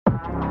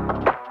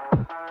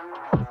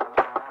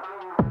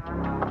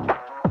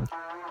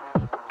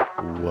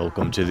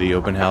Welcome to the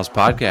Open House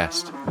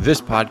Podcast. This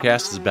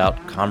podcast is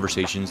about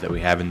conversations that we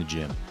have in the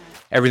gym.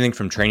 Everything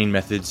from training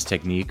methods,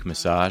 technique,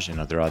 massage, and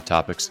other odd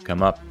topics that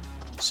come up.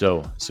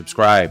 So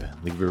subscribe,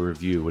 leave a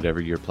review, whatever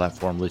your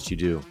platform lets you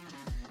do.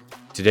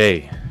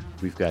 Today,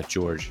 we've got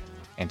George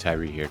and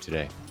Tyree here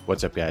today.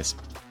 What's up, guys?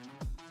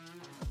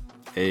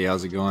 Hey,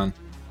 how's it going?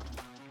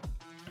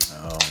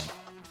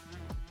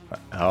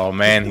 Oh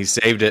man, he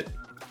saved it.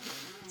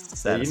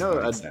 Hey,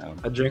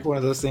 I drank one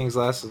of those things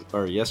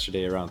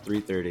yesterday around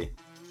 3:30,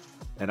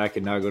 and I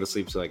could not go to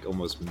sleep till like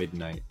almost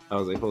midnight. I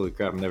was like, holy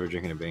crap, I'm never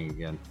drinking a Bang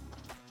again.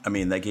 I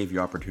mean, that gave you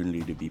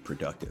opportunity to be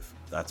productive.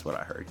 That's what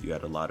I heard. You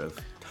had a lot of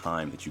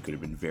time that you could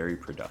have been very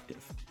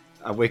productive.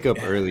 I wake up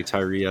early,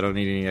 Tyree. I don't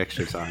need any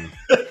extra time.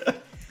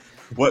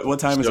 What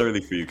time is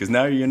early for you? Because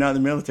now you're not in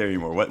the military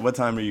anymore. What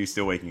time are you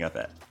still waking up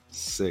at?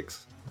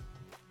 6.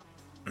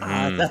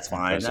 That's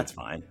fine. That's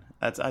fine.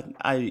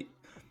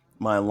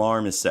 My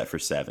alarm is set for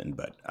 7,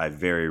 but I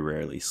very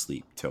rarely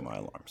sleep till my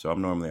alarm. So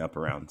I'm normally up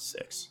around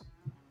 6.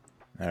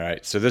 All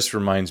right. So this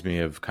reminds me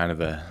of kind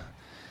of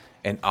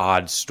an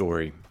odd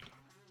story.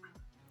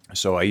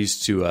 So I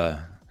used to,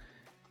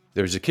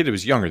 there was a kid who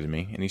was younger than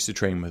me, and he used to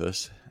train with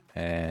us,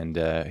 and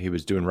he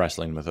was doing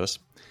wrestling with us.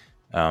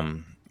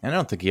 And I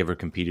don't think he ever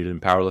competed in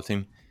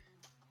powerlifting,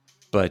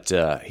 but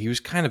he was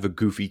kind of a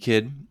goofy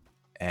kid,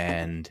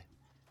 and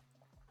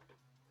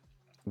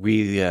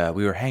we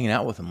were hanging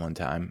out with him one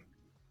time,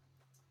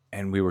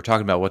 and we were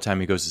talking about what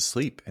time he goes to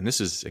sleep. And this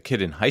is a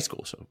kid in high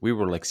school, so we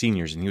were like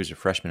seniors, and he was a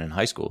freshman in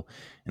high school.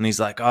 And he's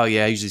like, "Oh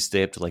yeah, I usually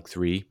stay up to like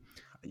 3."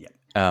 Yeah.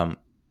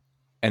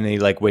 And then he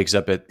like wakes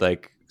up at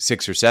like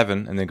 6 or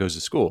 7, and then goes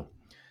to school.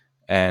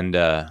 And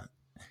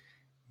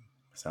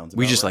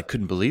we just like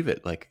couldn't believe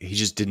it. Like he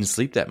just didn't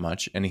sleep that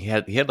much, and he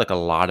had like a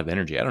lot of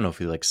energy. I don't know if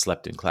he like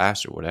slept in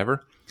class or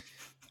whatever.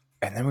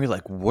 And then we were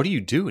like, "What do you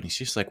do?" And he's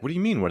just like, "What do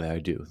you mean? What do I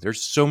do?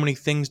 There's so many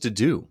things to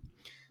do."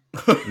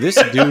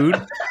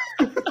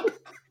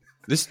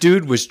 This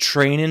dude was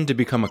training to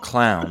become a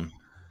clown.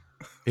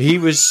 He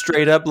was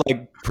straight up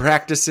like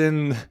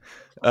practicing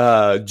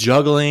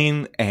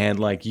juggling and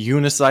like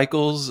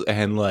unicycles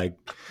and like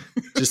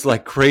just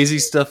like crazy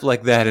stuff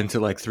like that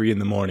until like 3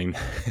 a.m.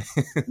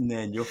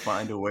 Man, you'll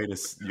find a way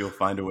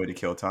to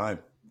kill time.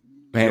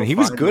 Man, he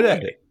was good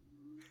at it.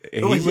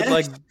 He would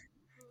like.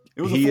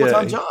 It was a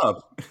full-time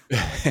job.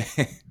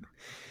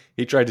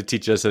 He tried to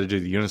teach us how to do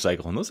the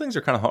unicycle, and those things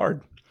are kind of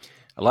hard.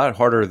 A lot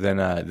harder than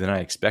I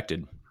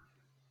expected.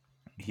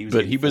 He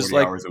was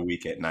like hours a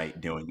week at night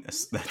doing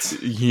this. That's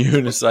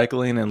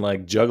unicycling and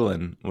like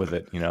juggling with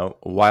it,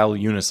 while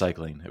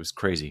unicycling. It was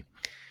crazy.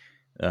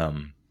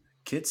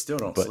 Kids still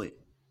don't sleep.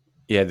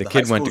 Yeah, the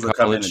kid went to college.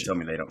 Come in and tell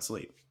me they don't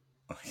sleep.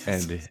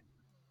 And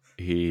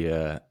he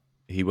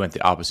went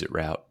the opposite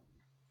route.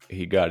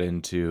 He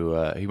went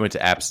to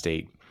App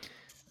State.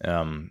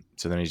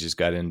 So then he just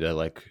got into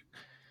like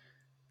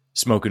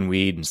smoking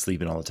weed and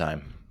sleeping all the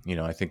time.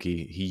 I think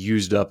he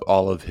used up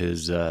all of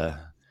his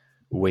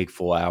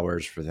wakeful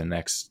hours for the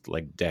next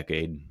like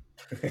decade.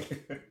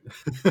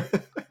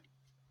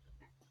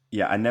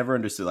 Yeah, I never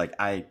understood. Like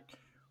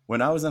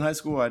when I was in high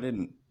school, I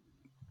didn't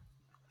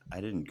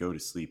go to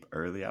sleep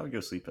early. I would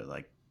go sleep at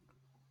like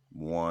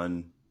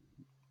 1,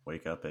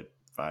 wake up at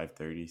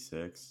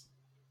 5:36,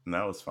 and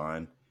that was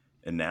fine.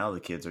 And now the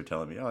kids are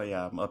telling me, "Oh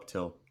yeah, I'm up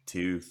till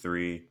 2,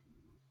 3,"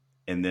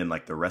 and then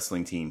like the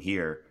wrestling team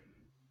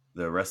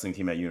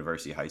at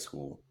University High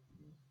School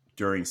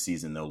during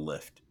season they'll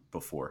lift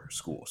before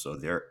school, so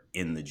they're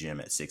in the gym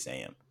at 6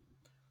 a.m.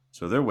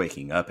 So they're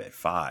waking up at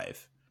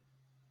 5,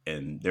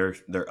 and they're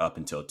up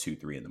until 2,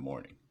 3 in the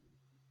morning,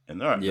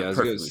 and they're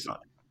perfectly fine.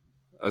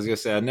 I was gonna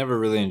say I never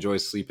really enjoyed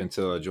sleep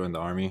until I joined the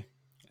Army,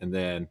 and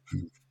then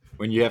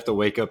when you have to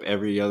wake up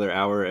every other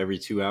hour, every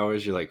 2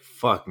 hours, you're like,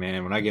 "Fuck,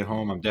 man! When I get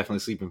home, I'm definitely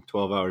sleeping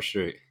 12 hours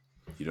straight."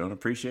 You don't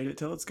appreciate it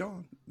till it's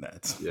gone.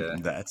 That's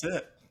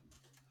it.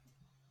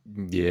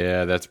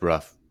 Yeah, that's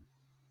rough.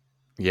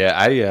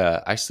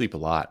 Yeah, I sleep a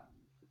lot.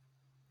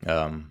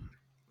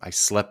 I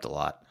slept a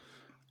lot.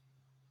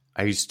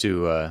 I used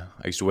to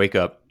wake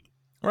up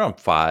around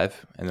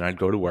 5, and then I'd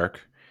go to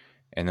work,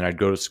 and then I'd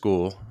go to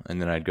school,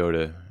 and then I'd go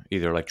to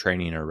either like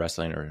training or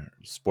wrestling or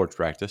sports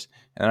practice,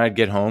 and then I'd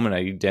get home and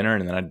I'd eat dinner,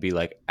 and then I'd be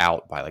like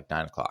out by like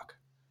 9 o'clock.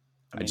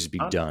 I'd just be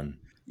done.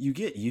 You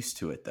get used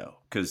to it though,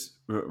 because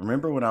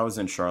remember when I was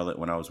in Charlotte,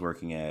 when I was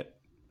working at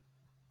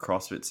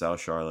CrossFit South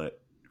Charlotte,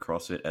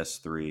 CrossFit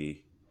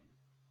S3,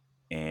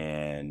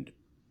 and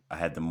I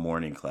had the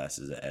morning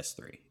classes at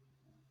S3,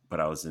 but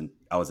I was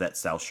at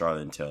South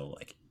Charlotte until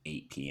like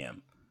 8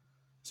 p.m.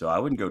 So I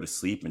wouldn't go to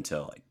sleep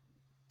until like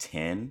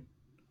 10,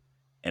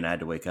 and I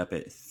had to wake up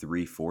at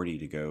 3:40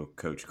 to go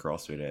coach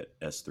CrossFit at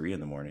S3 in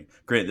the morning.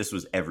 Granted, this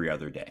was every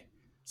other day.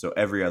 So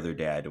every other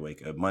day I had to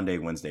wake up. Monday,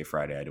 Wednesday,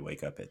 Friday I had to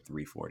wake up at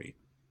 3:40.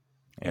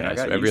 And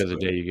so every other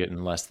day you get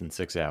in less than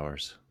 6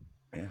 hours.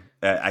 Yeah,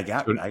 I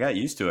got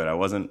used to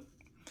it.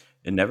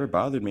 It never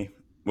bothered me.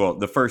 Well,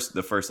 the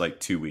first like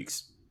 2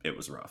 weeks it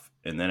was rough,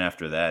 and then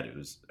after that it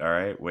was all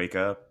right. Wake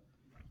up,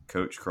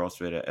 coach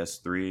CrossFit at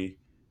S3,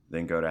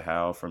 then go to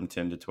Howe from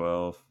 10 to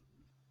 12,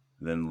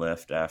 then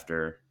lift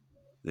after,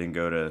 then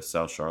go to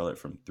South Charlotte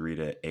from 3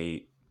 to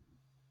 8.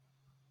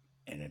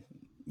 And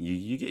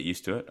you get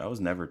used to it. I was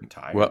never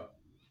tired. Well,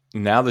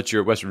 now that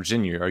you're at West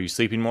Virginia, are you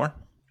sleeping more?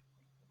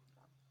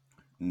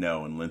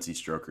 No, and Lindsey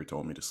Stroker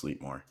told me to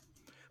sleep more.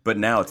 But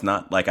now it's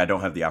not like I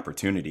don't have the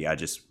opportunity. I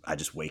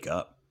just wake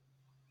up.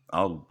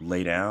 I'll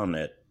lay down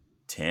at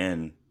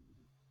 10,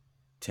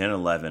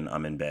 11,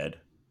 I'm in bed.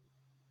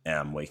 And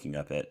I'm waking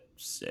up at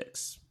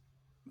 6,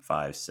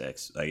 5,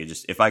 6. Like, it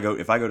just if I go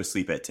to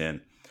sleep at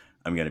 10,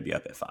 I'm gonna be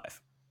up at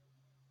 5.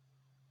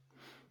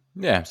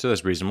 Yeah, so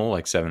that's reasonable,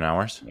 like 7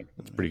 hours.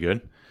 That's pretty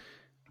good.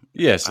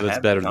 Yeah, so that's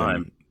better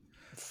than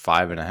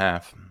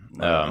 5.5.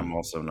 I'm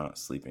also not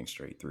sleeping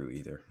straight through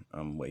either.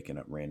 I'm waking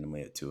up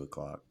randomly at 2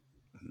 o'clock,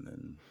 and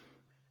then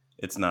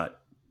it's not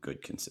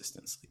good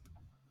consistent sleep.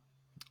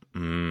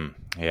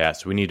 Yeah,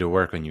 so we need to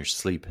work on your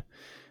sleep.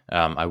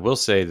 I will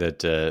say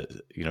that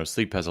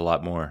sleep has a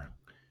lot more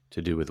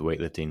to do with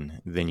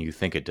weightlifting than you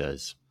think it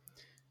does.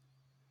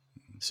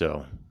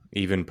 So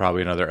even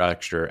probably another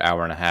extra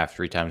hour and a half,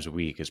 3 times a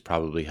week is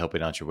probably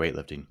helping out your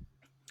weightlifting.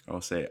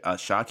 I'll say,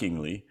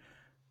 shockingly,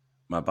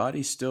 my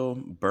body's still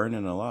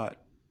burning a lot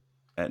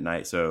at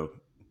night. So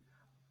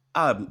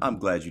I'm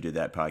glad you did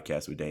that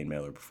podcast with Dane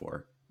Miller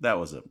before. I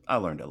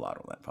learned a lot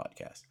on that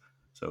podcast.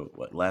 So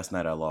last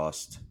night I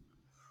lost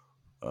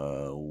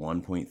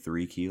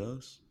 1.3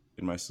 kilos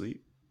in my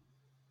sleep.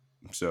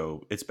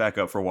 So it's back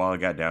up. For a while I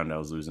got down and I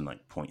was losing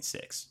like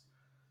 0.6.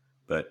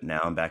 But now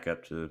I'm back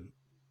up to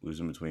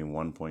losing between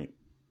 1.2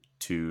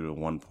 to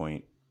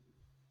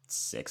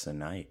 1.6 a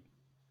night.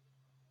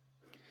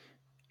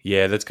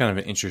 Yeah, that's kind of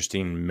an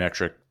interesting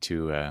metric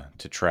to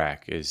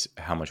track, is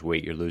how much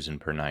weight you're losing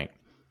per night.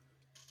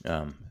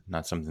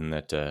 Not something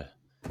that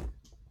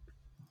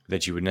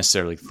you would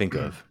necessarily think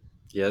of.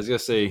 Yeah, I was gonna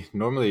say,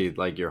 normally,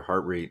 like, your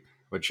heart rate,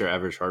 what's your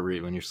average heart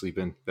rate when you're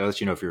sleeping? That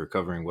lets you know if you're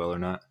recovering well or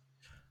not.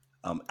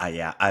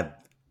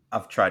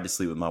 I've tried to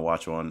sleep with my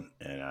watch on,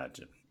 and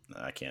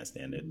I can't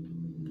stand it.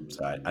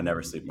 So I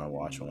never sleep with my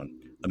watch on.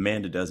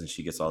 Amanda does, and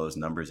she gets all those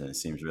numbers, and it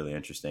seems really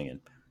interesting. And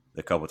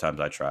the couple times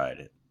I tried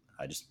it,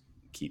 I just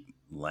keep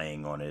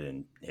laying on it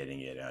and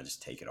hitting it, and I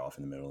just take it off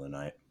in the middle of the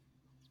night.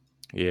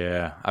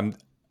 Yeah, I'm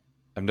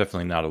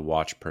definitely not a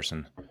watch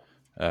person.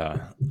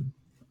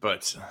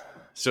 But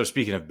so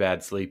speaking of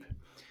bad sleep,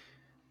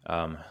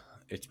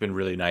 it's been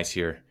really nice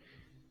here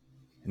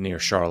near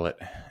Charlotte,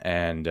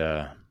 and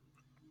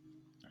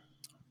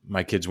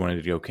my kids wanted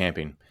to go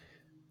camping.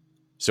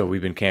 So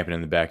we've been camping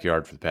in the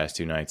backyard for the past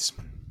 2 nights.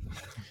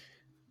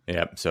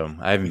 Yeah, so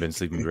I haven't been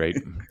sleeping great.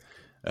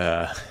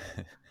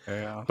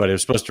 Yeah. But it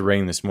was supposed to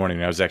rain this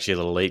morning. I was actually a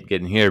little late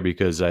getting here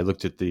because I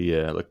looked at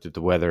the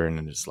weather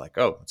and it's like,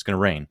 oh, it's going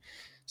to rain.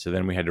 So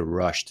then we had to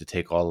rush to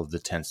take all of the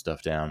tent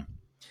stuff down.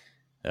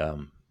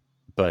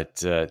 But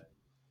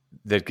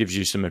that gives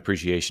you some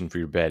appreciation for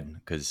your bed,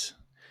 because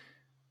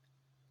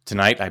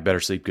tonight I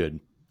better sleep good.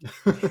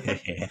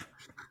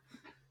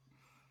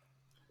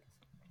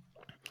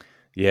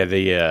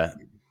 Yeah,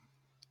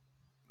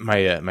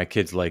 my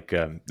kids, like,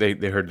 they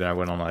heard that I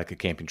went on like a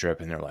camping trip,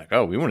 and they're like,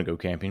 oh, we want to go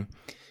camping.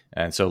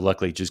 And so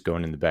luckily just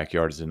going in the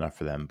backyard is enough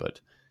for them, but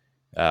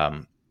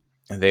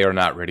they are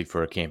not ready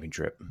for a camping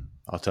trip.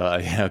 I'll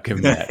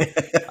give them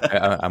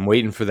that. I'm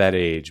waiting for that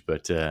age,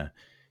 but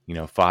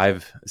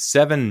 5,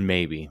 7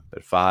 maybe,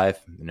 but 5,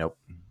 nope,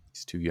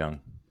 he's too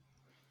young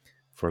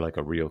for like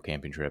a real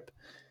camping trip.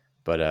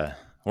 But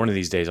one of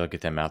these days I'll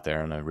get them out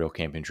there on a real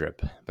camping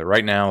trip. But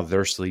right now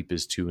their sleep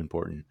is too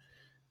important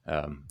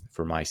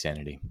for my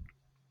sanity.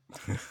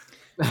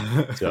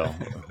 So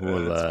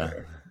we'll,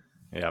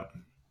 yeah.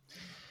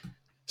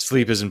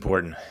 Sleep is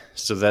important.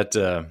 So that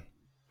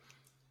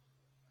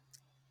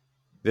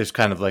there's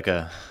kind of like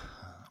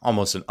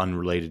almost an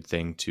unrelated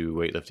thing to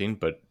weightlifting,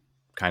 but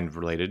kind of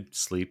related.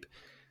 Sleep.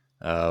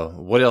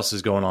 What else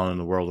is going on in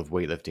the world of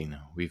weightlifting?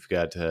 We've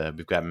got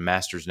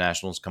Masters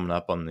Nationals coming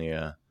up on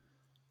the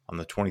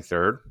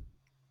 23rd.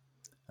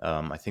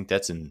 I think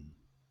that's in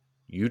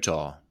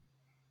Utah.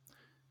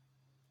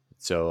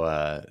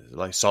 So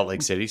like Salt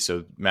Lake City.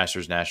 So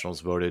Masters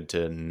Nationals voted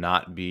to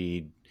not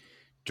be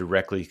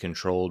directly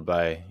controlled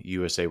by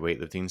USA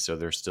Weightlifting, so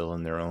they're still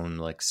in their own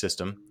like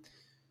system.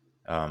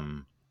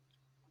 But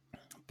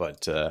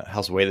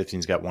House of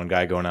Weightlifting's got one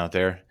guy going out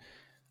there.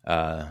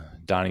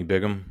 Donnie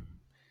Bigham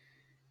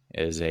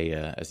is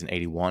as an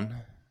 81,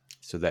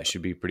 so that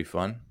should be pretty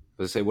fun.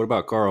 Let's say, what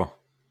about Carl?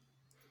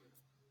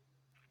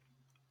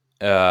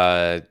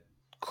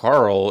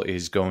 Carl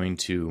is going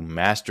to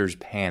Masters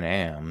Pan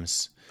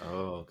Ams.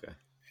 Oh, okay.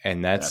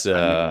 And that's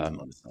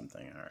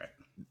something. All right.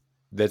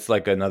 That's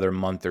like another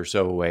month or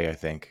so away, I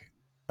think.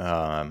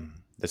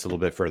 That's a little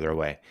bit further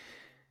away.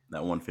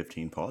 That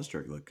 115 pause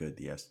jerk looked good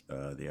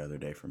the other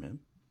day from him.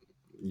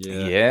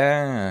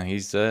 Yeah,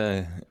 he's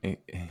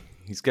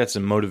got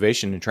some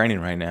motivation in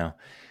training right now,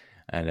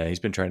 and he's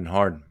been training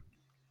hard.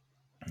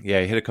 Yeah,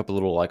 he hit a couple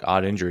little like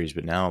odd injuries,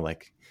 but now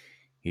like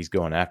he's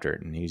going after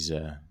it, and he's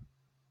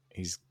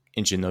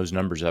inching those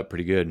numbers up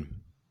pretty good.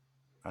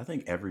 I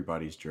think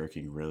everybody's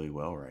jerking really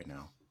well right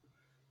now.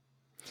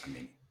 I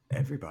mean,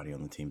 everybody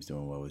on the team's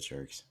doing well with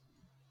jerks.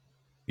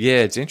 Yeah,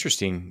 it's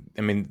interesting.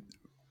 I mean,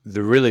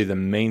 the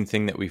main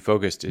thing that we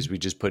focused is we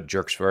just put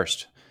jerks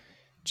first,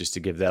 just to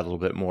give that a little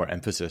bit more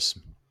emphasis.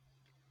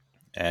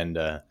 And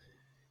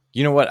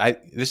you know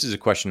what? This is a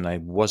question I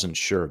wasn't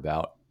sure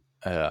about,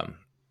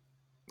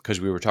 because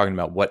we were talking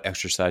about what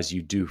exercise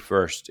you do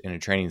first in a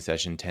training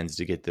session tends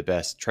to get the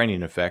best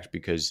training effect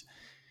because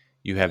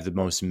you have the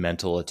most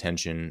mental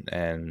attention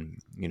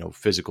and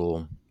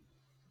physical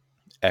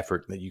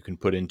effort that you can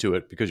put into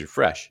it because you're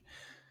fresh.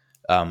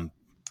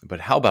 But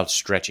how about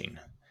stretching?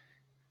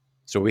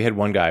 So we had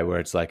one guy where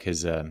it's like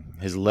his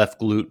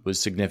left glute was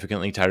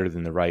significantly tighter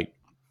than the right,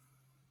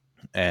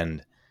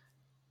 and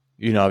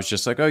I was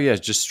just like, oh yeah,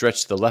 just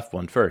stretch the left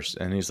one first,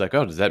 and he's like,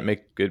 oh, does that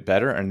make it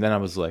better? And then I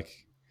was like,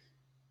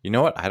 you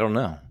know what? I don't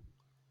know.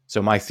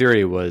 So my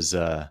theory was,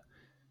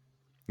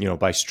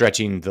 by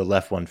stretching the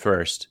left one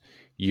first,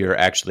 you're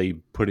actually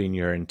putting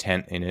your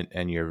intent in it,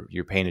 and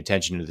you're paying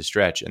attention to the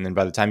stretch. And then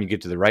by the time you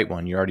get to the right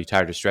one, you're already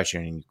tired of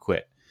stretching and you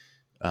quit.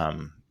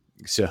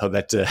 So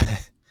that's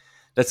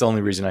the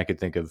only reason I could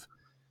think of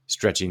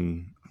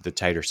stretching the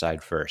tighter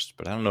side first.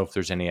 But I don't know if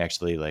there's any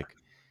actually like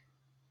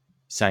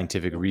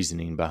scientific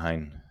reasoning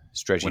behind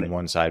stretching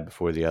one side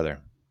before the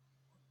other.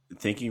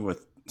 Thinking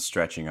with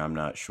stretching, I'm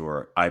not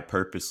sure. I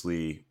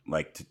purposely,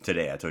 like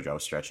today, I told you I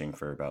was stretching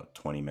for about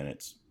 20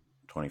 minutes,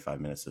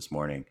 25 minutes this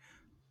morning.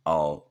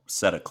 I'll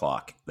set a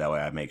clock. That way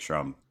I make sure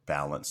I'm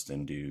balanced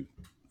and do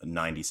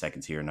 90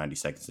 seconds here, 90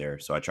 seconds there.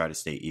 So I try to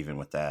stay even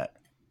with that.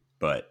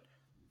 But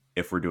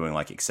if we're doing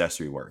like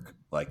accessory work,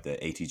 like the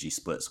ATG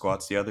split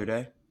squats the other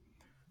day,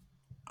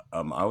 I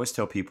always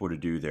tell people to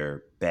do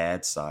their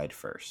bad side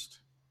first.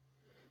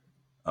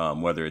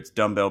 Whether it's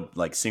dumbbell,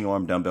 like single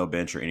arm dumbbell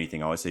bench or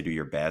anything, I always say do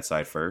your bad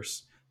side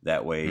first.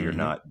 That way you're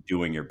not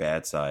doing your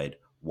bad side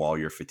while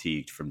you're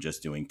fatigued from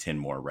just doing 10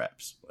 more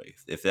reps. Like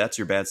if that's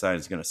your bad side,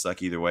 it's going to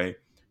suck either way.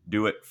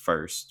 Do it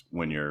first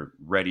when you're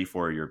ready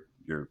for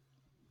you're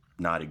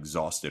not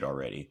exhausted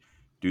already.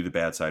 Do the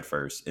bad side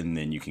first, and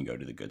then you can go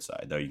to the good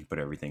side. Though you can put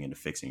everything into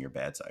fixing your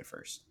bad side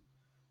first.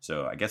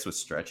 So I guess with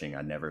stretching,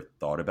 I never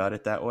thought about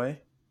it that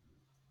way.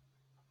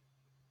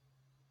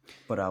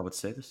 But I would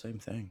say the same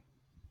thing.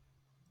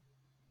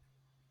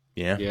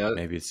 Yeah,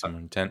 maybe it's some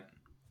intent.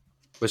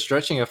 With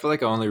stretching, I feel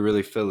like I only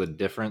really feel a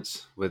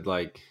difference with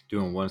like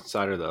doing one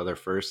side or the other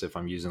first if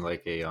I'm using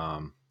like a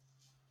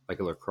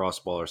lacrosse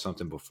ball or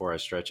something before I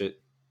stretch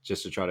it,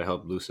 just to try to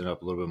help loosen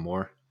up a little bit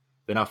more.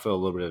 Then I'll feel a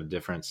little bit of a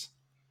difference.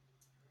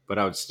 But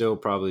I would still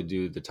probably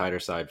do the tighter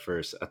side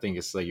first. I think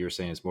it's like you were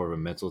saying, it's more of a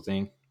mental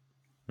thing.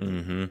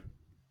 Mm-hmm.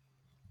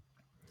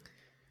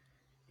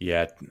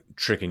 Yeah,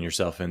 tricking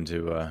yourself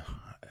into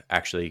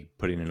actually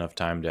putting enough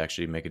time to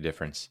actually make a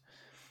difference.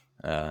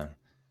 I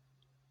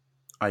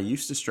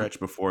used to stretch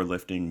before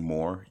lifting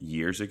more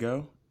years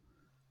ago.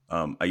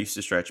 I used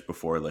to stretch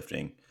before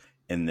lifting,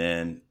 and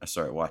then I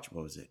started watching,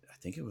 what was it? I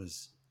think it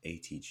was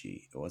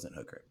ATG. It wasn't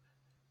Hook Grip.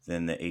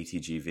 Then the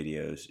ATG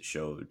videos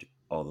showed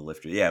all the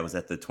lifters. Yeah, it was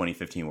at the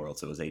 2015 World,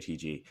 so it was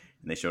ATG,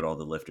 and they showed all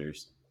the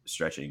lifters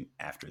stretching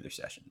after their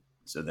session.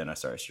 So then I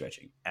started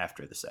stretching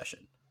after the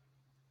session.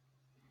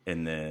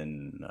 And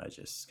then I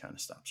just kind of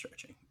stopped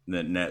stretching.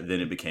 Then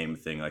it became a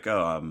thing like,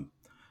 oh,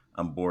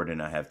 I'm bored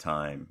and I have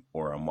time,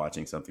 or I'm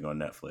watching something on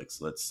Netflix.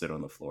 Let's sit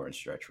on the floor and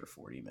stretch for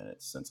 40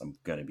 minutes since I'm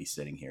going to be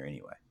sitting here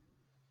anyway.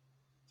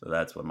 So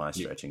that's what my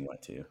stretching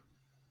went to.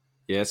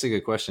 Yeah, that's a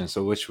good question.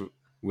 So which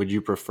would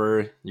you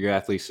prefer your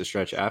athletes to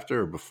stretch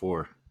after or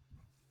before?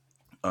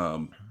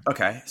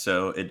 Okay,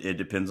 so it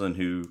depends on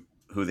who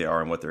they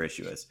are and what their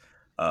issue is.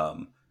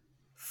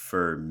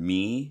 For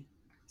me,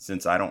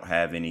 since I don't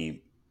have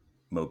any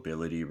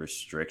mobility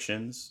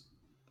restrictions,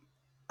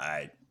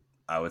 I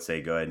would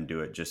say go ahead and do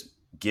it. Just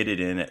get it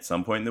in at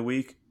some point in the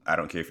week. I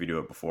don't care if you do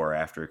it before or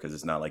after because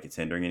it's not like it's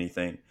hindering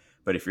anything.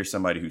 But if you're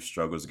somebody who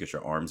struggles to get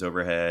your arms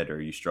overhead or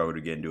you struggle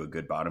to get into a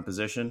good bottom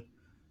position,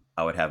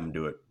 I would have them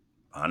do it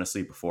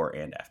honestly before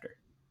and after.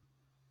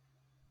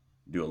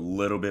 Do a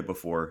little bit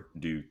before,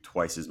 do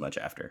twice as much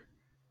after.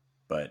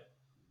 But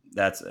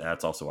that's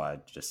also why I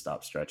just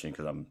stopped stretching,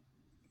 because I'm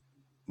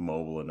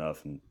mobile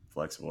enough and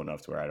flexible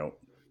enough to where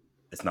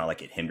it's not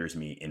like it hinders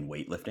me in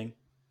weightlifting.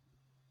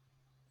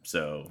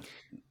 So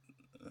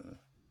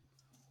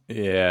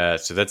yeah,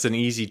 so that's an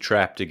easy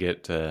trap to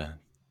get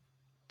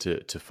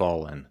to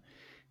fall in,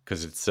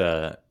 because it's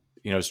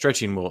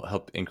stretching will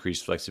help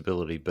increase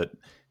flexibility, but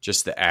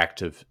just the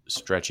act of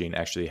stretching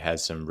actually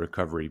has some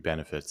recovery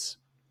benefits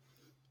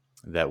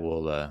that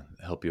will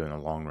help you in the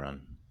long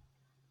run.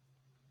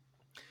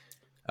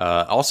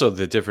 Also,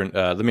 the different.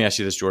 Let me ask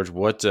you this, George.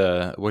 What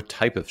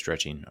type of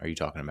stretching are you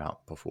talking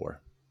about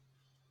before?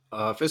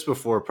 If it's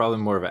before, probably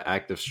more of an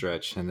active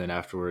stretch, and then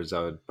afterwards,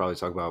 I would probably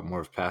talk about more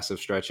of passive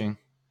stretching.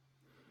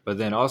 But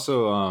then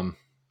also,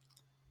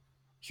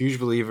 huge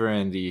believer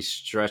in the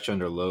stretch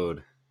under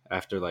load.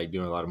 After like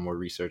doing a lot of more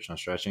research on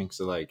stretching,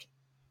 so like,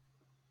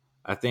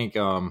 I think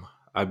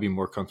I'd be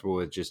more comfortable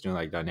with just doing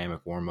like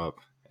dynamic warm up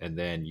and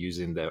then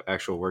using the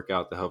actual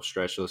workout to help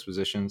stretch those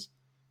positions.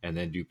 and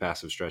then do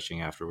passive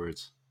stretching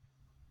afterwards.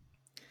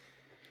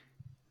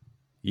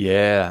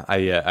 Yeah,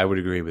 I would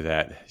agree with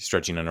that.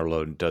 Stretching under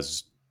load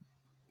does,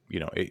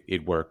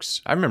 it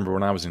works. I remember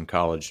when I was in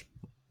college,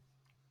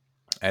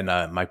 and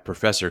my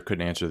professor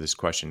couldn't answer this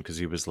question because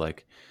he was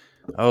like,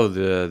 "Oh,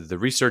 the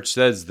research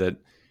says that,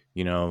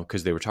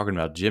 because they were talking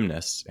about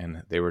gymnasts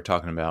and they were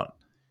talking about,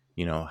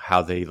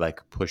 how they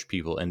like push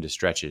people into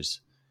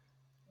stretches,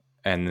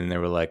 and then they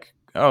were like,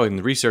 oh, and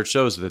the research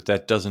shows that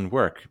that doesn't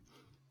work."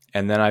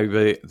 And then I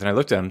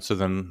looked at him. So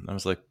then I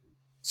was like,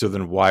 so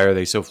then why are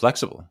they so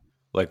flexible?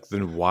 Like,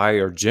 then why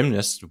are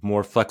gymnasts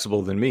more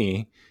flexible than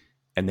me?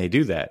 And they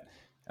do that.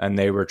 And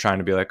they were trying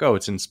to be like, oh,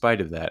 it's in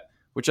spite of that,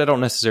 which I don't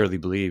necessarily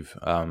believe.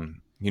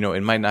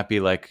 It might not be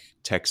like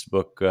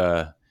textbook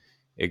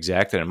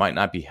exact, and it might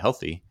not be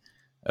healthy.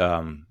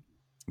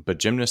 But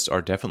gymnasts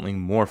are definitely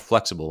more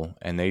flexible,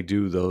 and they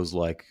do those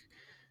like,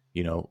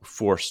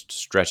 forced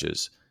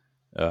stretches.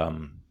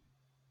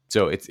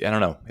 So I don't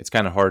know. It's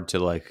kind of hard to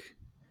like,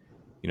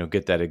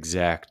 get that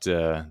exact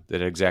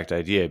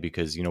idea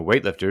because,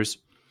 weightlifters,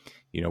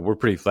 we're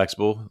pretty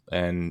flexible,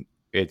 and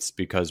it's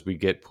because we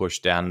get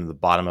pushed down to the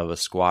bottom of a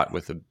squat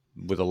with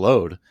a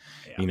load.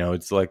 Yeah.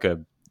 It's like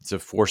it's a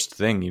forced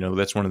thing.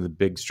 That's one of the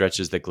big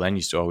stretches that Glenn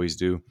used to always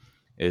do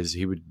is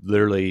he would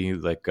literally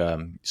like,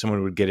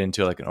 someone would get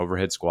into like an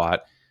overhead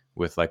squat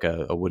with like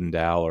a wooden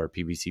dowel or a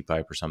PVC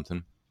pipe or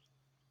something.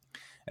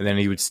 And then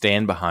he would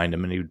stand behind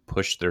them and he would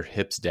push their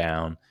hips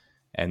down,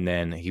 and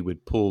then he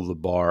would pull the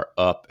bar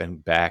up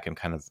and back and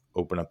kind of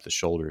open up the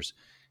shoulders.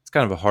 It's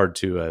kind of hard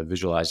to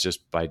visualize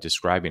just by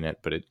describing it,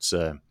 but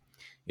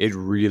it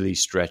really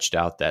stretched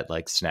out that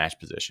like snatch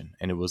position,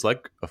 and it was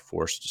like a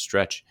forced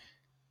stretch.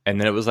 And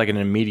then it was like an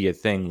immediate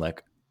thing,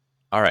 like,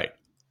 all right,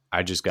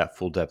 I just got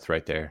full depth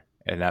right there,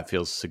 and that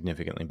feels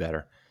significantly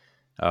better.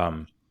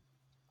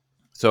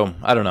 So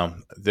I don't know.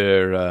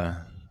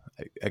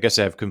 I guess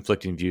I have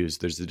conflicting views.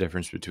 There's the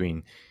difference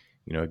between,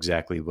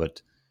 exactly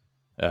what.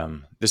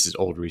 This is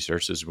old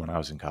research. This is when I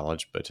was in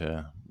college, but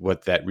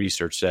what that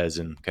research says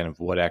and kind of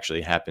what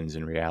actually happens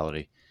in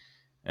reality,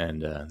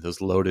 and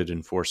those loaded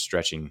and forced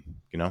stretching,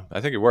 I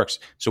think it works.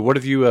 So what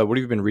have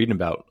you been reading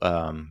about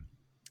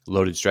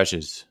loaded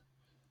stretches,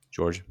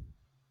 George?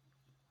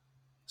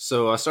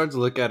 So I started to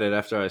look at it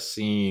after I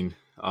seen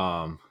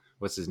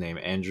what's his name,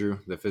 Andrew,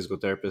 the physical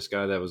therapist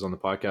guy that was on the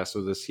podcast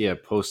with us. He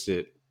had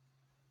posted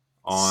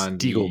on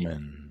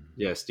Stiegelman.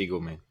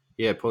 Stiegelman.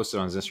 He had posted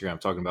on his Instagram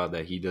talking about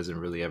that he doesn't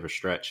really ever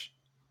stretch.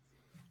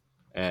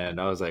 And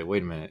I was like,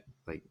 wait a minute,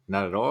 like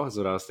not at all is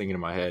what I was thinking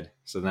in my head.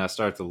 So then I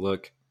started to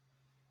look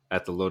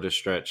at the loaded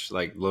stretch,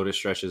 like loaded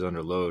stretches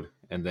under load.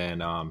 And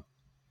then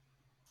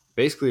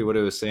basically what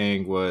it was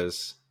saying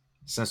was,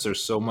 since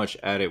there's so much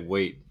added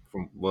weight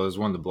from, well, it was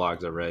one of the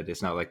blogs I read.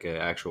 It's not like an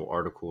actual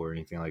article or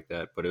anything like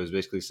that, but it was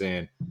basically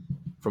saying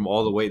from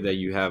all the weight that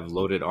you have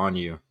loaded on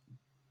you,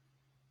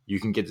 you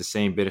can get the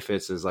same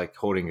benefits as like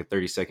holding a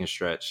 30-second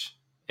stretch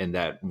in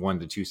that 1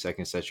 to 2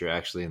 seconds that you're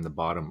actually in the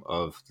bottom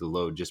of the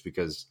load, just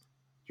because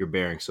you're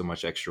bearing so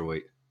much extra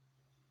weight.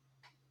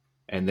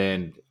 And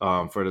then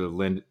for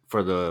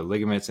the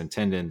ligaments and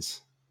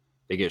tendons,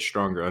 they get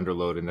stronger under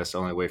load, and that's the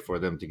only way for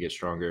them to get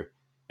stronger.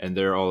 And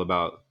they're all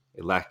about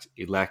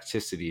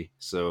elasticity.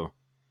 So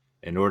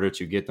in order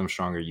to get them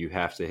stronger, you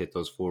have to hit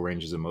those full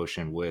ranges of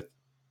motion with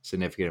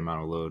significant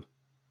amount of load,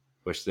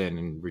 which then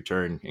in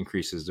return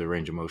increases the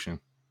range of motion.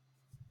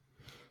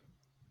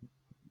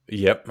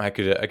 Yep, I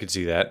could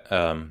see that.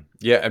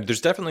 Yeah,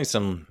 there's definitely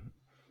some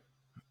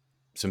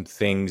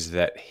things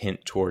that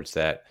hint towards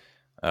that.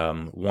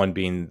 One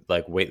being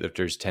like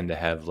weightlifters tend to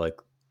have like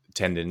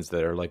tendons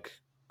that are like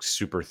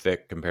super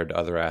thick compared to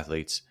other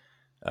athletes,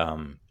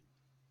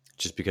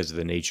 just because of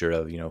the nature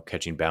of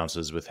catching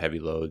bounces with heavy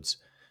loads,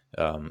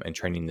 and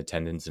training the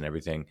tendons and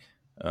everything.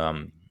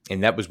 And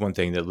that was one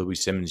thing that Louis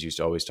Simmons used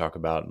to always talk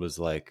about, was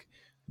like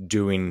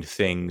doing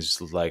things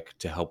like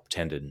to help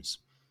tendons.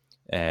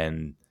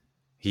 And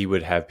he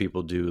would have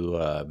people do,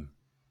 I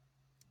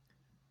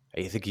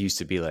think he used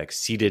to be like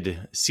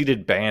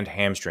seated band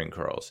hamstring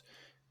curls,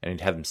 and he'd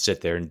have them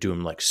sit there and do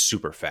them like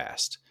super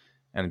fast,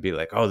 and it'd be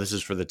like, oh, this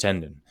is for the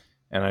tendon.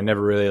 And I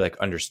never really like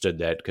understood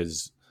that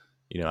because,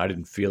 I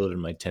didn't feel it in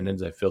my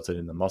tendons. I felt it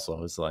in the muscle.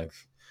 I was like,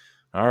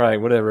 all right,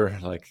 whatever.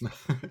 Like,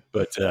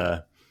 but,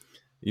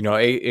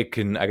 it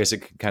can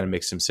kind of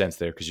make some sense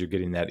there because you're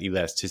getting that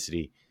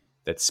elasticity,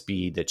 that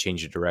speed, that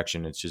change of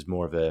direction. It's just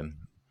more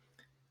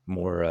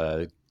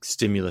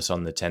stimulus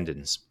on the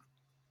tendons,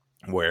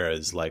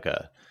 whereas like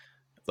a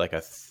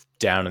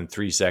down in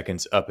 3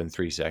 seconds, up in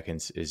 3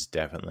 seconds is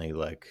definitely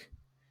like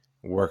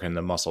working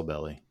the muscle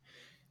belly.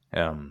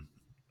 And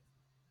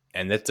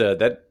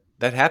that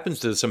happens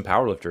to some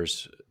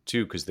powerlifters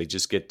too, because they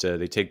just get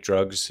they take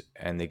drugs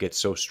and they get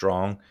so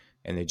strong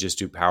and they just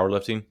do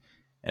powerlifting,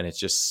 and it's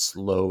just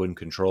slow and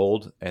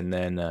controlled, and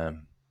then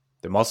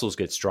the muscles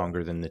get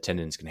stronger than the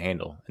tendons can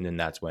handle, and then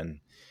that's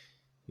when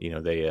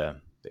they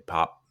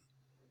pop.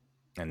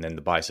 And then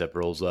the bicep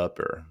rolls up,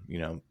 or,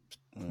 the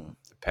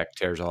pec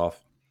tears off.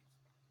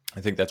 I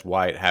think that's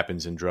why it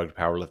happens in drugged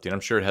powerlifting. I'm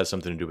sure it has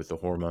something to do with the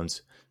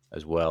hormones,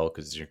 as well,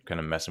 because you're kind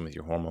of messing with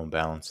your hormone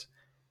balance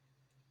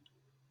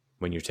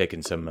when you're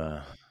taking some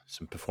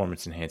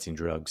performance enhancing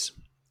drugs.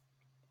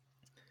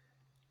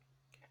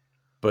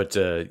 But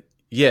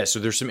yeah, so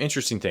there's some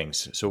interesting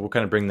things. So we'll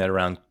kind of bring that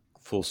around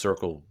full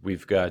circle.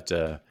 We've got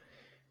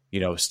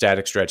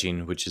static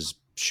stretching, which is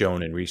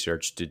shown in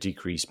research to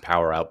decrease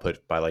power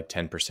output by like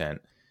 10%.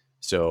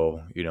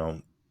 So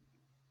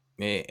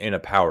in a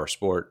power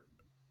sport,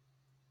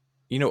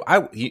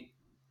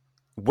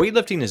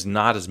 weightlifting is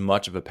not as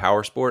much of a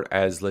power sport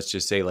as, let's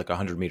just say, like a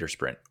 100-meter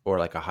sprint or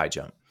like a high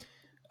jump.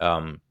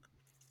 I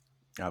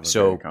have a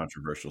very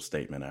controversial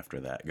statement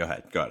after that. Go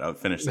ahead. I'll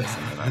finish this,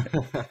 and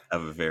then I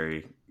have a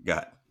very go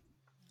ahead.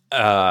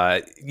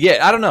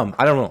 Yeah, I don't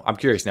know. I'm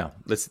curious now.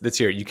 Let's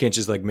hear it. You can't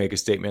just like make a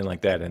statement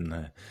like that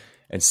and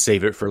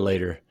save it for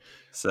later.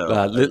 So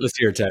let's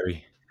hear it,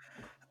 Tyree.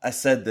 I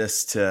had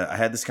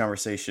this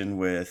conversation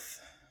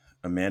with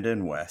Amanda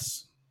and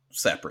Wes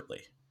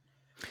separately.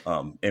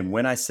 And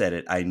when I said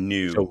it, I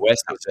knew. So Wes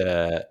was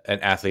an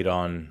athlete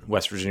on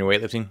West Virginia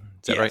weightlifting.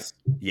 Is that right?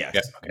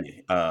 Yes. Yeah,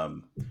 okay.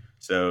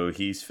 So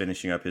he's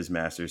finishing up his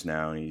master's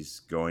now, and he's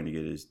going to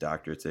get his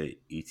doctorate at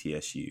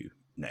ETSU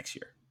next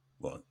year.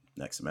 Well,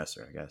 next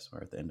semester, I guess.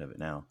 We're at the end of it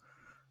now.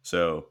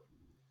 So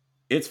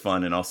it's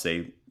fun, and I'll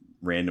say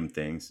random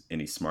things, and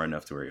he's smart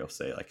enough to where he'll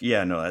say like,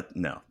 "Yeah,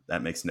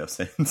 that makes no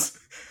sense."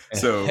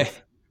 So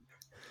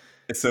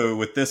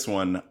with this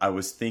one, I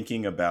was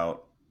thinking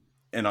about,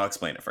 and I'll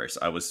explain it first.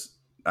 I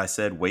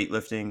said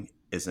weightlifting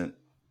isn't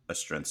a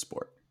strength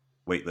sport.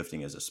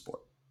 Weightlifting is a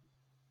sport.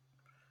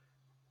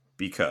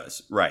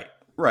 Because, right,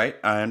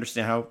 I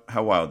understand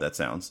how wild that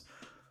sounds.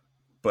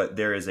 But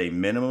there is a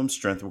minimum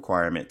strength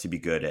requirement to be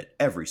good at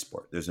every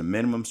sport. There's a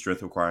minimum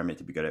strength requirement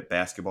to be good at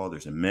basketball.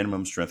 There's a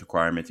minimum strength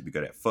requirement to be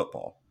good at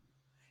football.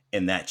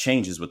 And that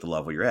changes with the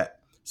level you're at.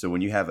 So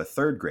when you have a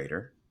third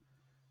grader,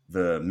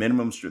 the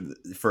minimum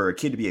for a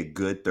kid to be a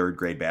good third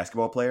grade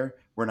basketball player,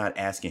 we're not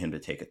asking him to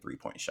take a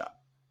 3-point shot.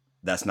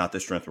 That's not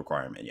the strength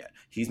requirement yet.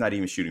 He's not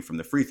even shooting from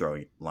the free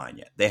throw line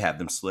yet. They have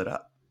them split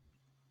up.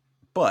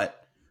 But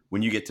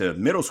when you get to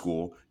middle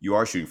school, you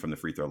are shooting from the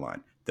free throw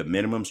line. The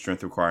minimum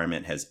strength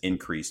requirement has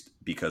increased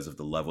because of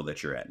the level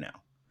that you're at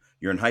now.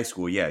 You're in high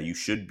school, yeah, you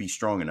should be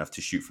strong enough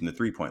to shoot from the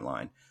 3-point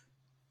line.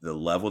 The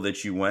level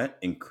that you went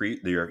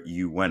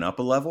up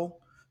a level,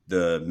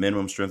 the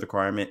minimum strength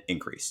requirement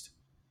increased.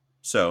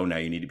 So now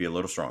you need to be a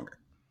little stronger.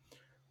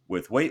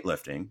 With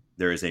weightlifting,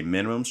 there is a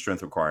minimum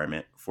strength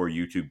requirement for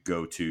you to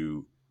go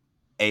to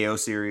AO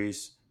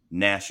Series,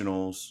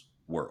 Nationals,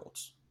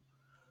 Worlds.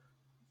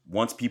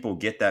 Once people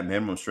get that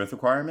minimum strength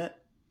requirement,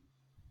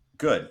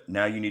 good.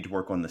 Now you need to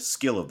work on the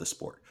skill of the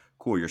sport.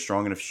 Cool, you're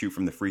strong enough to shoot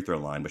from the free throw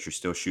line, but you're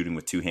still shooting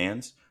with 2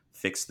 hands.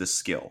 Fix the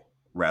skill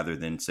rather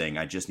than saying,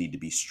 I just need to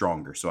be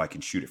stronger so I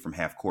can shoot it from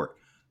half court.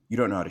 You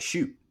don't know how to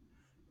shoot.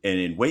 And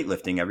in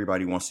weightlifting,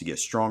 everybody wants to get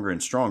stronger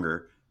and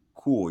stronger.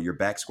 Cool, you're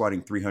back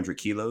squatting 300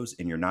 kilos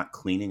and you're not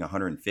cleaning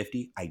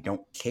 150. I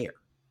don't care.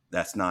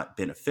 That's not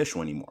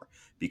beneficial anymore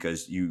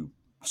because you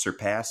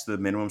surpassed the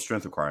minimum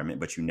strength requirement,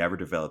 but you never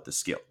developed the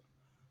skill.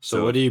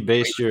 So what do you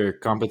base your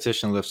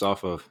competition lifts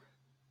off of?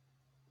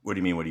 What do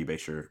you mean? What do you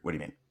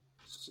mean?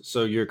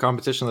 So your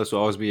competition lifts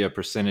will always be a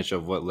percentage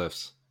of what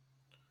lifts?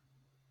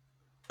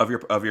 Of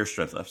your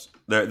strength lifts.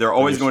 They're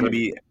always going to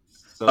be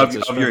so of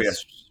your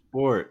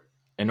sport.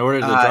 In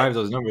order to drive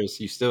those numbers,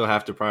 you still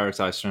have to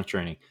prioritize strength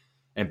training.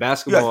 And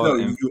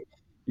basketball,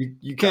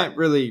 you can't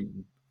really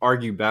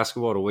argue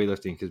basketball to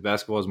weightlifting because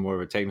basketball is more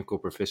of a technical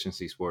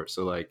proficiency sport.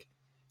 So like,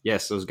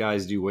 yes, those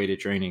guys do weighted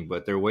training,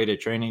 but their weighted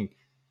training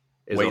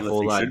is a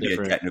whole lot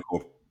different. Be a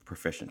technical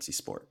proficiency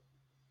sport.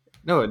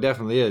 No, it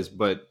definitely is.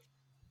 But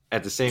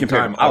at the same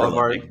time, all of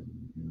our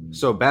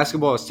so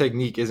basketball's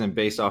technique isn't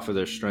based off of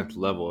their strength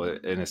level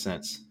in a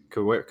sense.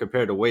 Compared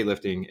to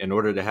weightlifting, in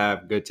order to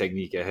have good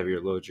technique at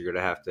heavier loads, you're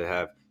going to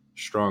have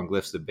strong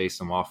lifts to base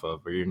them off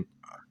of, or you're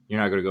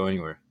not going to go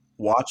anywhere.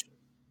 Watch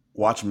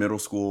middle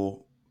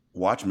school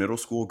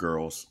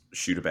girls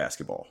shoot a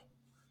basketball.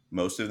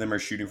 Most of them are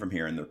shooting from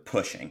here and they're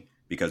pushing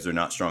because they're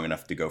not strong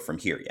enough to go from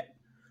here yet,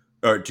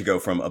 or to go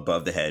from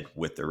above the head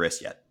with the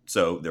wrist yet.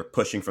 So they're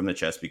pushing from the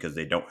chest because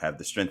they don't have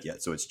the strength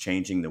yet. So it's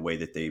changing the way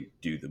that they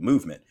do the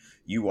movement.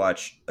 You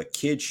watch a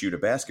kid shoot a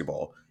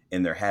basketball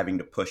and they're having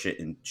to push it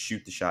and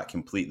shoot the shot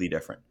completely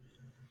different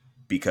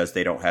because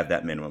they don't have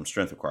that minimum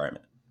strength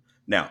requirement.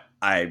 Now,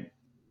 I'm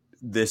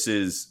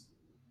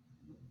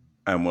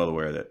well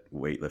aware that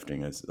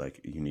weightlifting is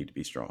like, you need to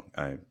be strong.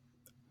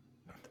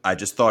 I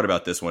just thought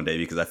about this one day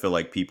because I feel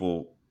like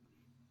people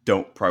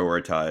don't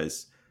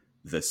prioritize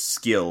the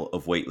skill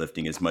of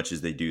weightlifting as much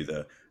as they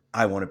do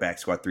I want to back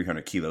squat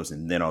 300 kilos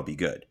and then I'll be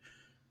good.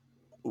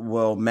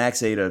 Well,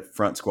 Max ate a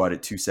front squat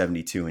at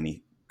 272 and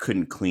he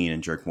couldn't clean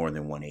and jerk more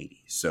than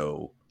 180.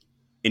 So,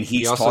 and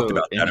he's talked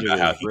about that, about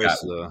how he got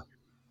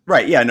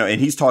right. Yeah, no. And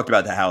he's talked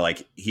about that, how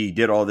like he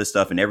did all this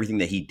stuff and everything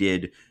that he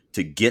did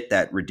to get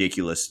that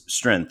ridiculous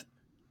strength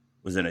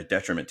was in a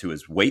detriment to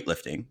his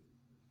weightlifting,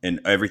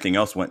 and everything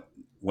else went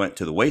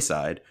to the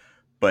wayside.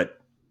 But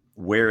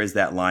where is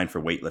that line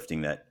for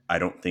weightlifting that I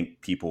don't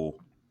think people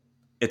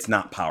it's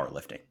not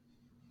powerlifting.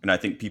 And I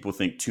think people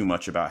think too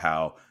much about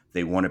how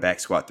they want to back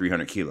squat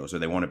 300 kilos or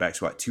they want to back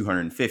squat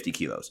 250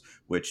 kilos,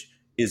 which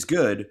is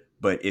good.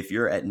 But if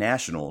you're at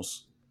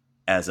nationals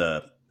as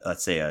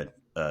let's say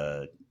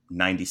a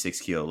 96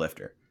 kilo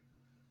lifter,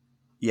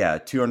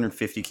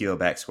 250 kilo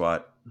back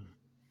squat,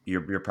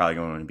 you're probably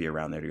going to be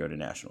around there to go to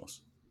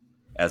nationals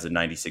as a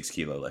 96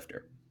 kilo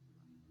lifter.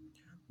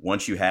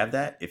 Once you have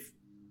that,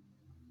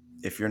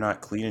 if you're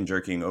not clean and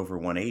jerking over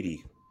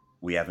 180,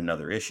 we have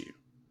another issue.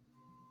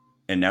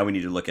 And now we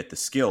need to look at the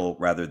skill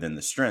rather than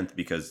the strength,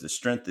 because the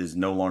strength is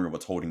no longer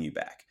what's holding you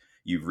back.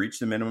 You've reached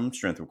the minimum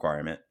strength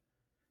requirement.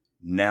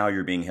 Now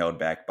you're being held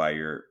back by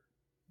your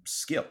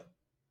skill.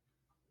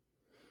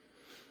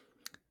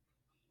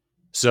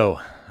 So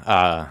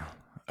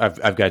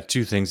I've got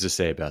two things to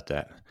say about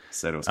that.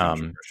 Said it was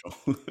controversial.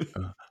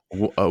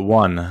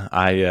 One,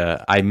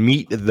 I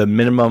meet the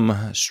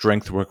minimum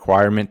strength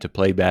requirement to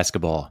play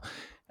basketball,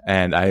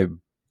 and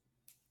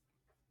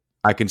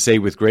I can say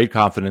with great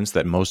confidence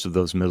that most of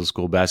those middle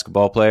school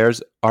basketball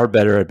players are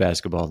better at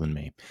basketball than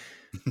me.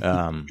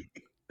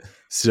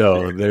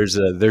 So there's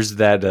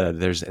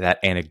that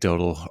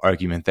anecdotal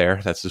argument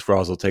there. That's as far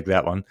as I'll take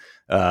that one.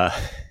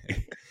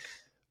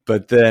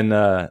 But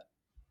then,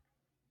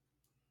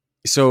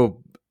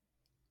 so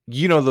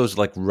those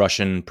like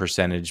Russian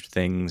percentage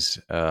things.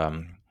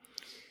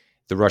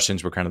 The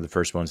Russians were kind of the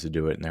first ones to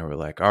do it, and they were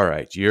like, "All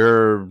right,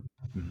 your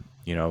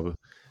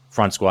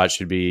front squat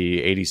should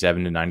be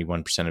 87 to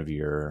 91% of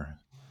your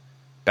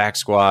back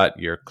squat.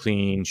 Your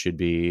clean should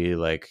be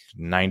like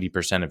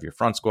 90% of your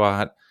front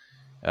squat.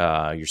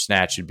 Your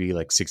snatch should be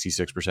like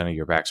 66% of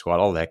your back squat,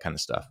 all that kind of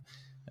stuff."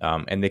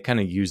 And they kind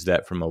of use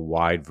that from a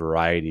wide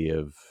variety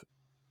of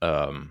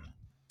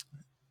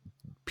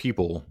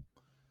people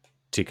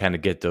to kind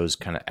of get those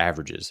kind of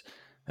averages.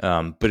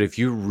 But if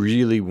you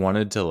really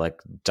wanted to like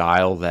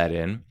dial that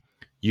in,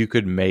 you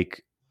could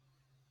make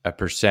a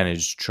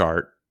percentage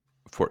chart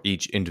for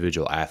each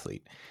individual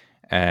athlete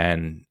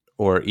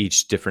or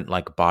each different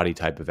like body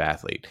type of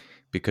athlete,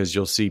 because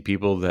you'll see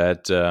people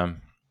that,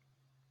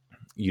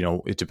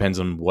 it depends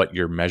on what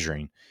you're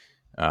measuring.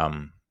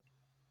 Let's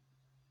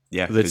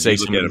say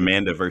you look at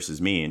Amanda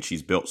versus me, and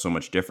she's built so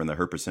much different that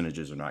her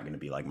percentages are not going to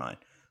be like mine.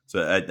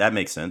 So that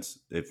makes sense.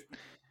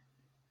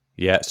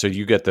 So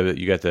you get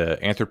the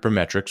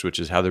anthropometrics, which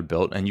is how they're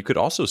built, and you could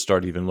also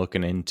start even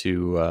looking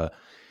into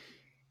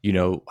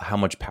how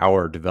much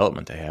power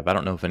development they have. I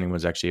don't know if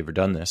anyone's actually ever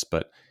done this,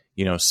 but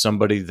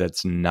somebody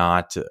that's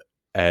not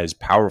as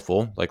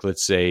powerful, like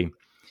let's say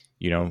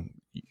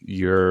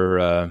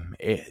you're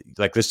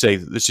let's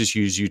just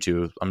use you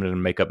two. I'm going to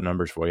make up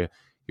numbers for you.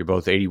 You're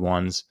both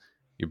 81s.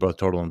 You're both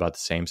totaling about the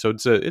same, so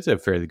it's a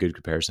fairly good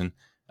comparison.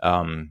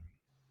 Well,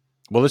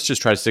 let's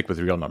just try to stick with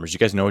real numbers. You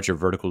guys know what your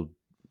vertical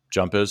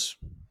jump is?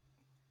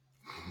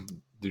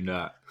 Do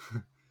not.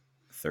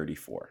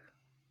 34.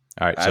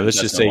 All right, so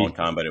let's just say a long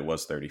time, but it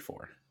was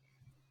 34.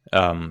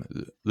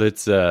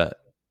 Let's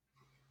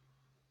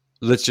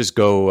just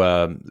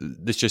go.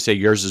 Let's just say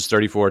yours is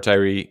 34,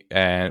 Tyree,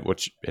 and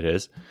which it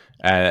is,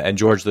 and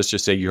George. Let's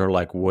just say you're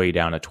like way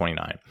down at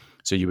 29.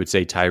 So you would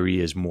say Tyree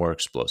is more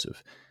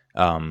explosive,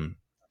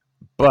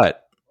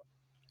 but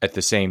at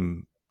the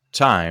same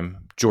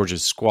time,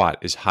 George's squat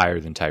is higher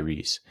than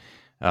Tyree's.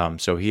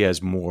 So he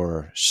has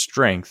more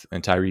strength,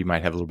 and Tyree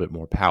might have a little bit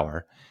more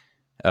power.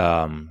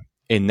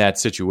 In that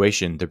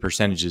situation, the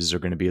percentages are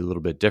going to be a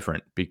little bit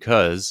different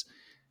because,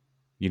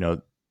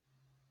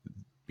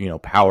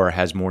 power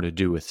has more to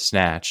do with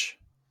snatch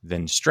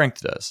than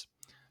strength does.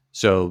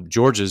 So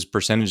George's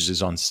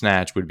percentages on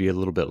snatch would be a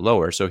little bit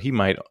lower. So he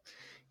might,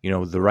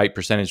 the right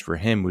percentage for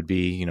him would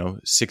be,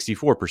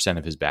 64%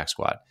 of his back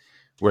squat,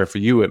 where for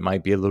you, it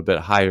might be a little bit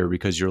higher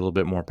because you're a little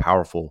bit more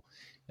powerful.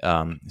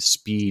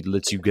 Speed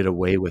lets you get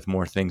away with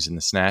more things in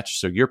the snatch.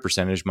 So your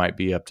percentage might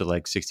be up to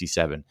like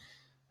 67.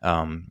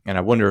 And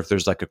I wonder if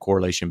there's like a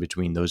correlation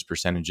between those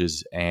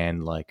percentages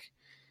and like,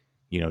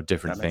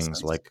 different things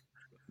sense.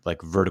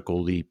 like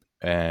vertical leap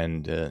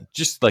and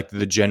just like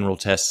the general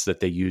tests that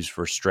they use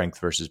for strength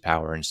versus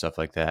power and stuff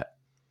like that.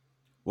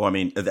 Well, I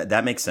mean,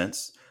 that makes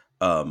sense.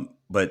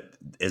 But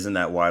isn't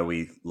that why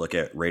we look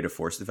at rate of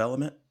force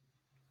development?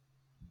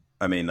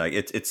 I mean, like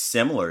it's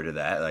similar to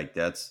that. Like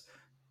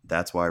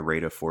that's why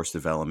rate of force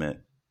development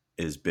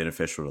is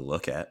beneficial to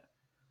look at.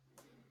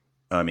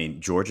 I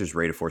mean, George's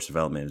rate of force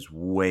development is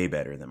way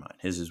better than mine.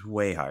 His is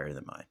way higher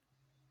than mine.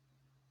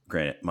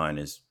 Granted, mine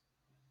is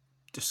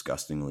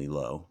disgustingly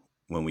low.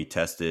 When we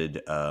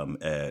tested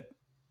at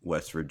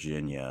West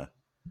Virginia,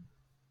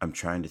 I'm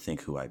trying to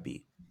think who I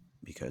beat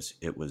because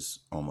it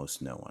was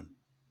almost no one.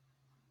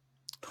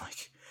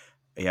 Like,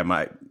 yeah,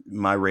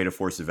 my rate of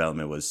force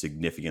development was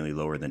significantly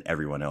lower than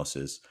everyone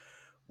else's,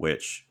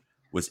 which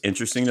was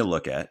interesting to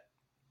look at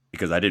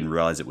because I didn't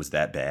realize it was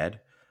that bad.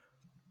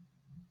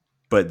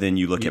 But then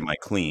you look at my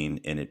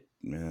clean and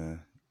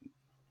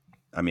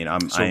I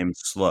am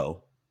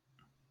slow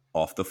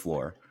off the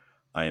floor.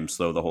 I am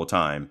slow the whole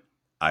time.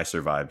 I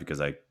survive because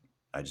I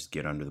just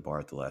get under the bar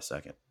at the last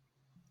second.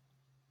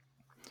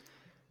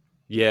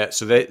 Yeah.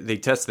 So they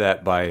test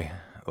that by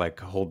like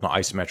holding the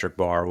isometric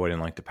bar, what, in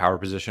like the power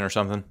position or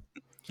something?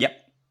 Yep.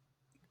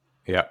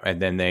 Yeah,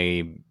 and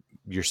then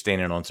you're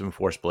standing on some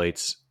force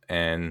plates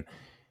and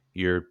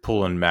you're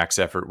pulling max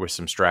effort with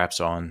some straps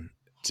on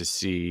to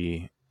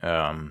see,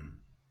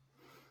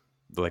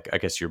 like, I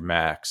guess your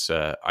max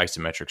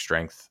isometric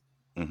strength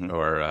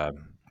or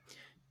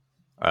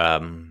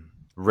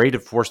rate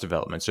of force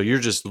development. So you're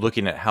just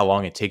looking at how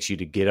long it takes you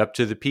to get up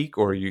to the peak,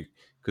 or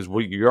because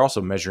you're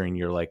also measuring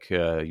your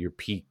your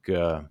peak.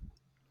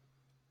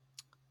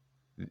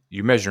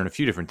 You're measuring a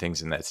few different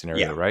things in that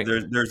scenario, right?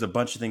 There's a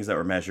bunch of things that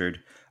were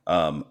measured.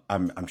 I'm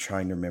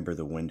trying to remember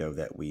the window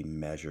that we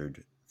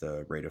measured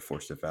the rate of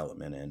force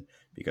development in,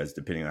 because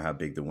depending on how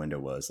big the window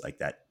was, like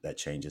that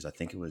changes. I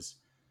think it was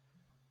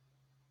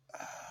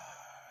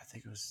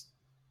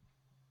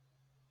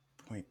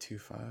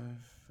 0.25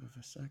 of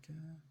a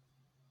second.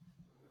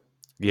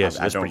 Yes,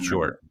 that's pretty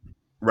short.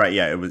 Right?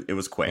 Yeah, it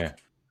was quick.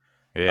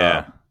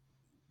 Yeah.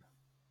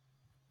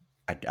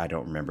 I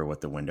don't remember what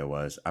the window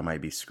was. I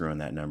might be screwing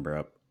that number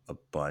up a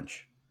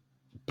bunch.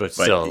 But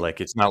still,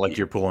 like, it's not like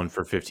you're pulling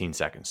for 15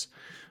 seconds.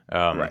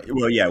 Right.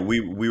 Well, yeah, we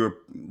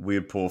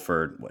would pull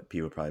for what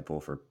P would probably pull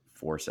for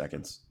 4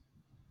 seconds.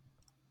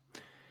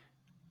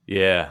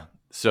 Yeah.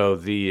 So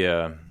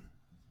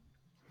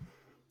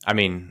I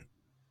mean,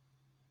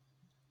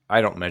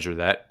 I don't measure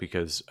that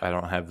because I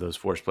don't have those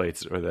force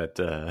plates or that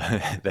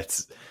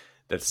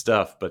that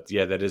stuff. But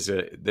yeah,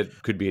 that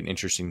could be an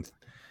interesting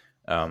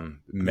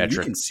metric.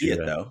 You can see it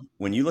though.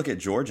 When you look at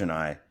George and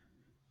I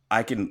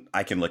can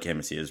look at him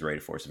and see his rate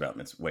of force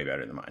development's way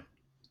better than mine.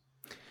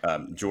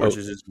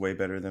 George's is way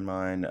better than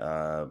mine.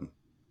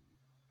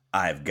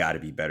 I've got to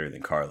be better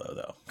than Carlo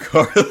though.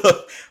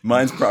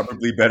 Mine's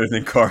probably better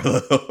than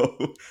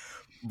Carlo.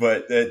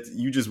 But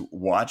you just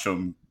watch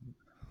them.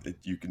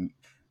 You can,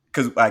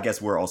 because I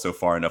guess we're also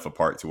far enough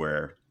apart to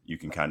where you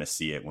can kind of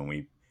see it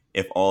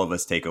if all of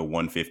us take a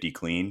 150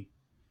 clean,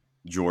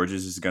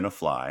 George's is going to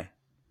fly.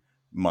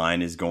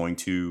 Mine is going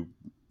to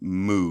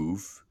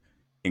move,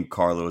 and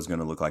Carlo is going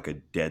to look like a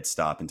dead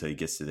stop until he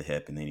gets to the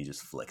hip, and then he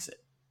just flicks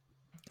it.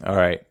 All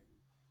right.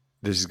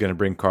 This is going to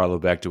bring Carlo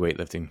back to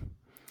weightlifting.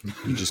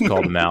 You just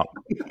called him out.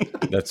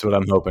 That's what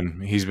I'm hoping.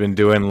 He's been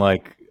doing it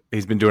like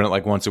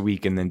once a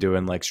week and then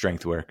doing like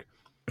strength work.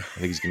 I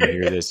think he's going to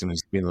hear this and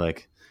he's being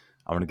like,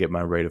 I'm going to get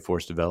my rate of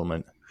force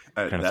development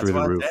kind of through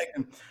the roof.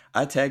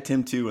 I tagged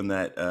him too in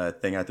that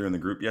thing I threw in the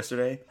group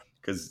yesterday,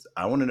 because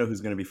I want to know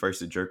who's going to be first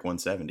to jerk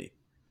 170.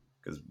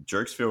 Because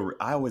jerks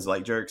I always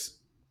like jerks.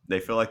 They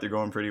feel like they're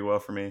going pretty well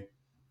for me.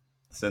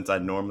 Since I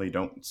normally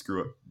don't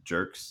screw up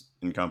jerks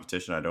in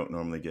competition, I don't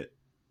normally get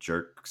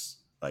jerks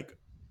like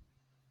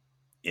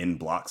in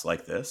blocks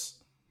like this.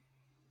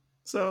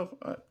 So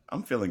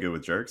I'm feeling good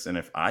with jerks. And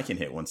if I can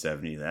hit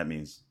 170, that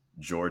means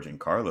George and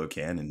Carlo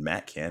can, and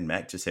Matt can.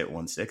 Matt just hit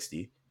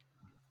 160.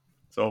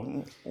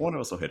 So one of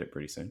us will hit it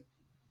pretty soon.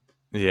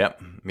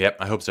 Yep.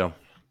 I hope so.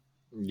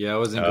 Yeah, I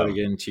wasn't going to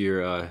get into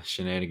your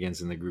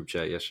shenanigans in the group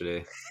chat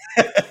yesterday.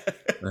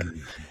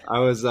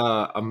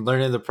 I'm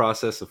learning the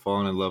process of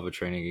falling in love with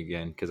training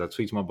again, because I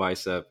tweaked my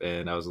bicep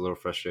and I was a little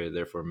frustrated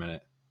there for a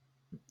minute.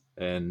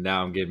 And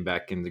now I'm getting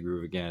back in the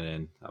groove again,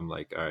 and I'm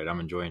like, all right, I'm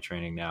enjoying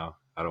training now.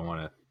 I don't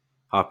want to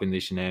hop in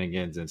these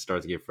shenanigans and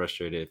start to get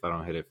frustrated if I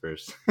don't hit it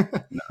first.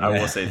 I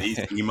will say these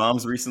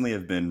EMOMs recently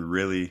have been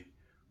really,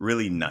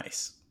 really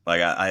nice.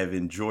 Like I have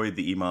enjoyed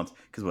the EMOMs,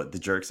 because the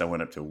jerks, I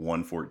went up to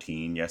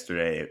 114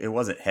 yesterday. It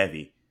wasn't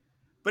heavy,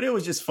 but it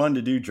was just fun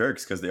to do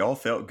jerks because they all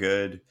felt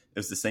good. It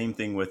was the same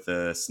thing with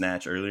the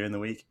snatch earlier in the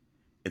week.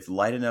 It's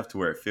light enough to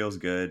where it feels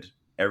good.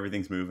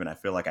 Everything's moving. I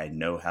feel like I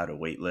know how to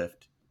weight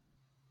lift.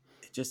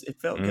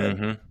 It felt good.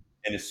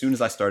 And as soon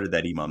as I started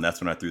that EMOM, that's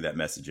when I threw that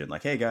message in,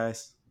 like, hey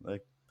guys,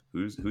 like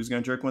who's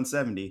going to jerk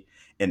 170?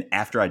 And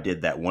after I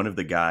did that, one of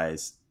the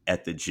guys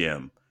at the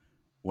gym,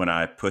 when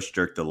I push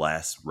jerked the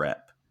last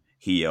rep,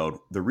 he yelled,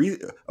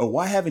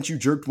 why haven't you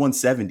jerked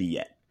 170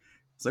 yet?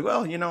 It's like,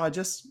 well,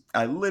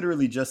 I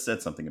literally just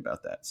said something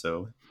about that.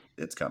 So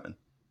it's coming.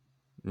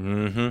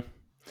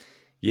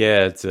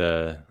 Yeah,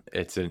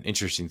 it's an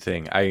interesting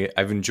thing.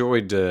 I've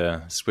enjoyed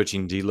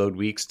switching deload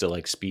weeks to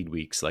like speed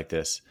weeks like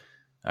this.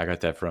 I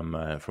got that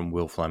from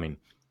Will Fleming,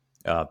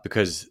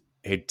 because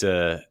it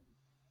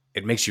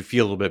makes you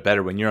feel a little bit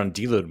better when you're on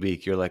deload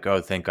week. You're like, oh,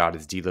 thank God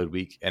it's deload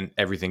week, and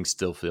everything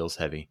still feels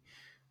heavy.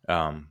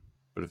 But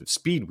if it's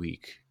speed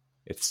week,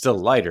 it's still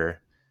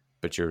lighter,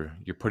 but you're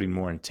putting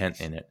more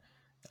intent in it,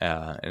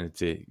 and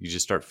you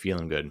just start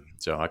feeling good.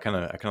 So I kind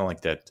of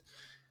like that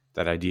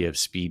idea of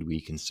speed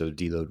week instead of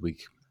deload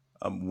week.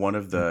 One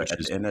of the at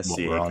the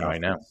NSCA conference, right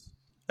now.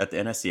 At the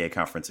NSCA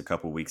conference a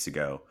couple weeks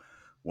ago,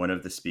 one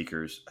of the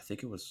speakers, I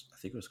think it was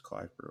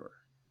Clive Brewer,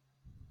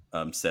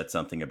 said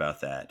something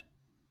about that,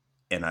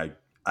 and I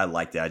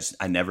liked it.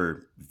 I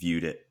never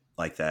viewed it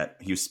like that.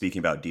 He was speaking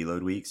about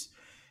deload weeks.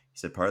 He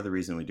said part of the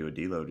reason we do a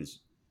deload is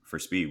for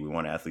speed. We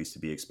want athletes to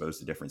be exposed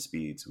to different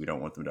speeds. We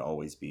don't want them to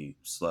always be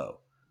slow.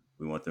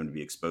 We want them to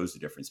be exposed to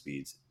different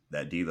speeds.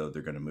 That deload,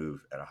 they're going to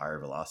move at a higher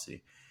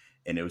velocity.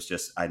 And it was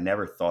just, I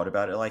never thought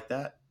about it like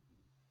that.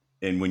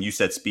 And when you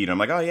said speed, I'm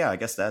like, oh yeah, I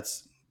guess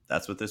that's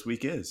that's what this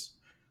week is.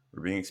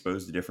 We're being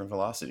exposed to different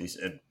velocities.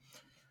 And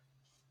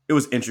it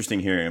was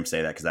interesting hearing him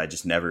say that because I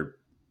just never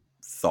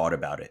thought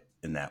about it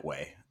in that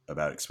way,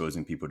 about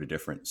exposing people to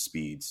different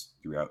speeds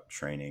throughout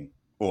training.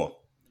 Well,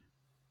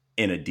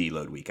 in a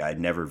deload week. I had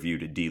never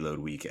viewed a deload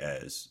week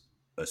as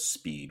a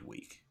speed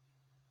week,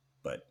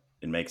 but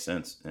it makes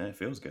sense. And it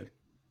feels good.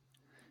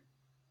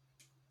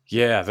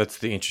 Yeah, that's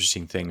the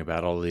interesting thing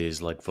about all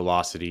these like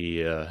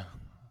velocity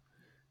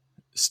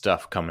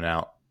stuff coming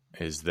out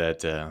is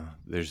that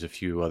there's a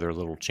few other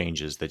little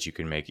changes that you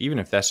can make, even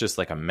if that's just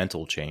like a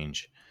mental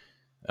change.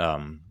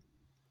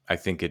 I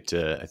think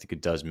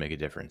it does make a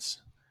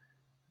difference.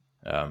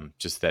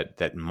 Just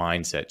that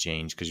mindset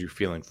change because you're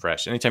feeling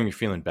fresh. Anytime you're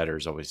feeling better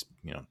is always,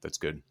 that's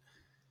good.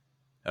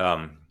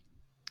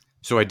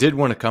 So I did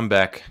want to come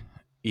back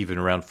even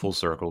around full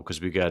circle because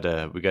we got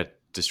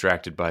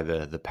distracted by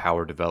the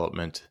power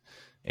development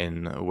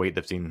and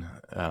weightlifting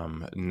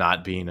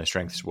not being a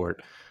strength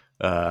sport.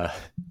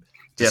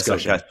 So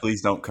guys,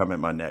 please don't come at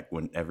my neck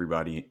when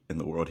everybody in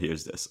the world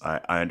hears this.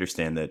 I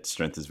understand that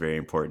strength is very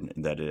important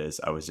and that it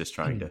is. I was just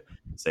trying to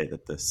say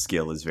that the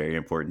skill is very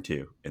important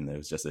too. And there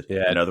was just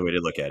another way to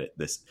look at it.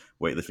 This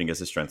weightlifting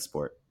is a strength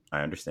sport.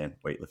 I understand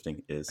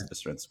weightlifting is a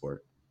strength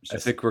sport. I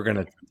think we're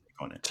going to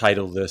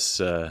title this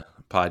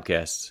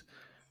podcast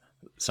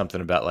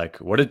something about like,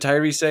 what did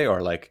Tyree say?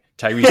 Or like,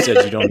 Tyree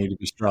said you don't need to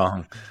be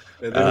strong.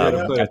 Put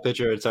a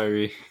picture of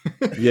Tyree.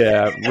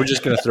 Yeah, we're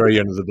just going to throw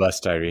you under the bus,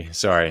 Tyree.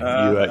 Sorry.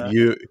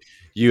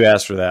 You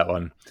asked for that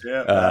one.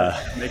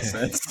 Yeah, makes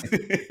sense.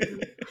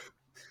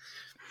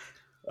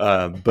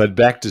 But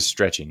back to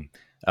stretching.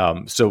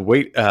 So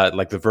weight,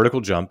 like the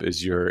vertical jump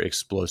is your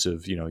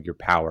explosive, your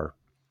power.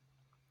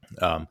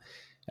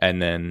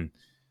 And then,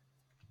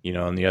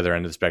 on the other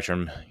end of the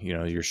spectrum,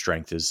 your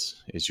strength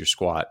is your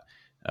squat.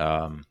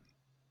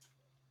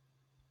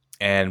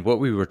 And what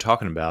we were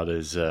talking about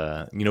is,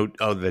 how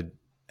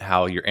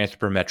your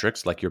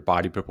anthropometrics, like your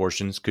body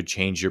proportions, could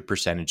change your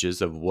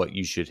percentages of what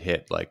you should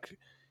hit, like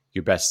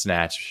your best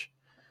snatch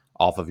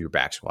off of your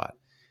back squat.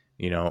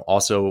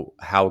 Also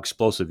how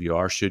explosive you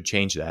are should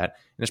change that.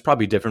 And it's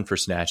probably different for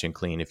snatch and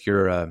clean. If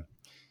you're,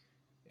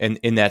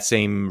 in that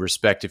same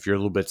respect, if you're a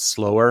little bit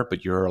slower,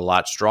 but you're a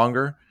lot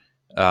stronger,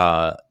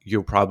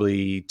 you'll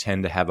probably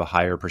tend to have a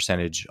higher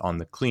percentage on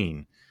the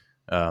clean.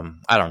 I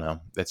don't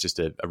know. That's just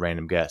a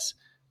random guess.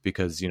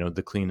 Because,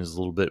 the clean is a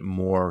little bit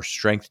more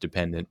strength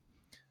dependent,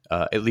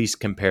 at least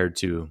compared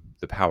to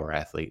the power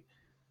athlete.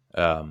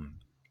 Because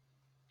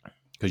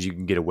you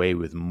can get away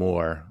with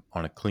more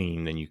on a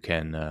clean than you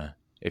can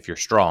if you're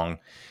strong.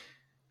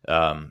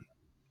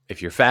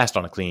 If you're fast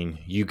on a clean,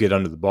 you get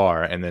under the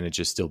bar and then it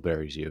just still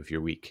buries you if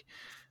you're weak.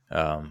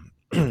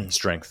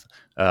 Strength.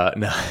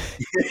 No.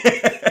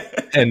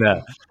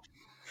 And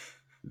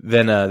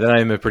then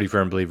I'm a pretty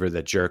firm believer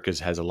that jerk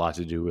has a lot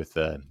to do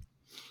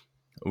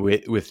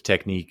with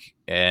technique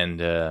and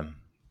I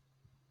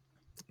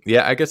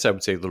guess I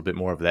would say a little bit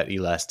more of that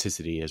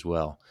elasticity as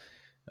well.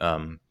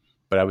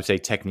 But I would say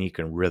technique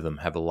and rhythm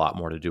have a lot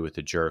more to do with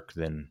the jerk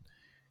than,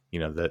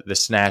 the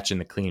snatch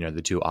and the clean are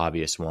the two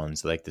obvious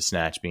ones, like the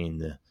snatch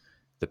being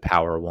the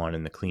power one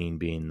and the clean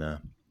being the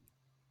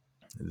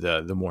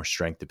more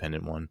strength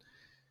dependent one.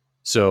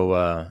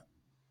 So,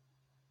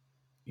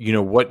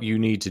 what you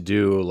need to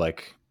do,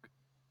 like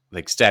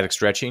static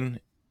stretching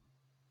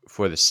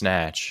for the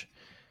snatch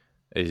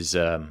is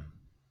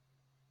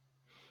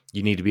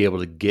you need to be able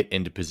to get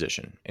into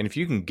position. And if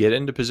you can get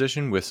into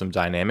position with some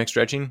dynamic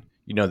stretching,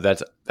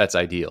 that's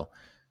ideal.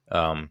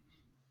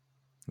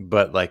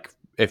 But like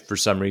if for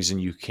some reason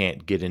you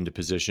can't get into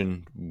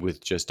position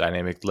with just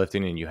dynamic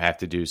lifting and you have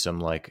to do some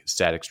like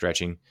static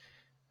stretching,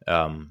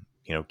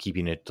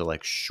 keeping it to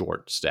like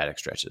short static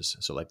stretches.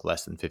 So like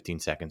less than 15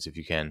 seconds if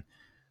you can.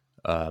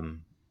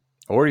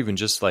 Or even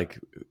just like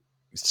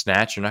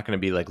snatch, you're not going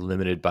to be like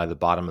limited by the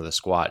bottom of the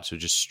squat. So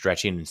just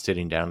stretching and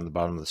sitting down at the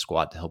bottom of the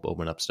squat to help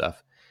open up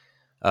stuff.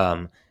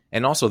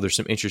 And also there's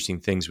some interesting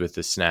things with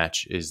the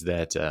snatch is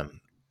that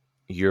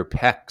your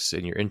pecs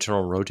and your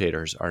internal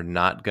rotators are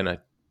not going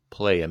to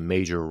play a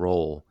major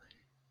role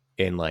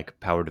in like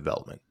power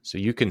development. So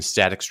you can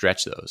static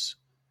stretch those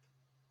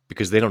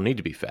because they don't need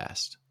to be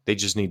fast. They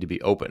just need to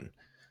be open.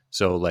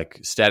 So like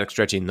static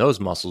stretching those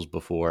muscles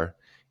before,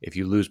 if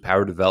you lose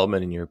power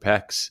development in your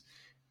pecs,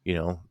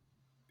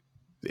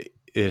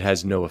 it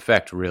has no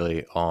effect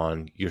really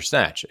on your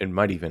snatch. It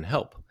might even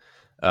help.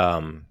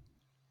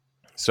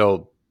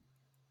 So,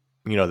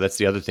 that's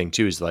the other thing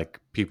too, is like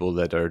people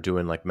that are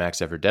doing like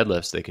max effort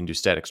deadlifts, they can do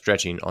static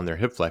stretching on their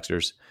hip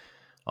flexors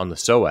on the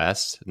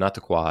psoas, not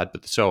the quad,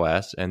 but the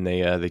psoas. And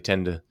they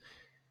tend to,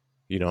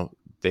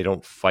 they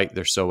don't fight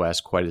their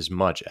psoas quite as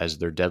much as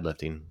they're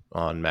deadlifting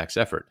on max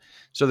effort.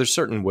 So there's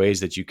certain ways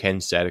that you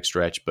can static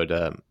stretch, but,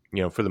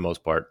 for the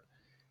most part,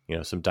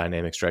 some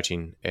dynamic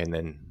stretching and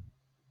then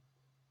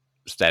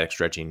static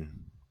stretching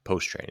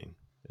post-training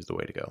is the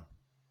way to go.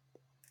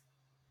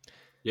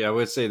 Yeah, I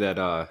would say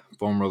that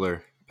foam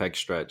roller pec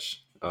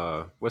stretch.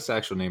 What's the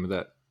actual name of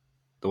that?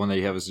 The one that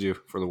you have us do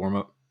for the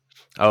warm-up?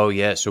 Oh,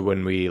 yeah. So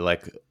when we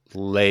like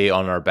lay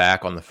on our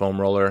back on the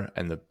foam roller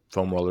and the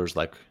foam rollers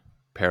like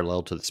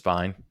parallel to the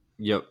spine.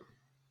 Yep.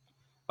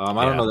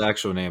 I don't know the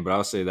actual name, but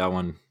I'll say that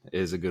one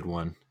is a good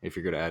one if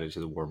you're going to add it to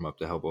the warm up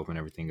to help open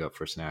everything up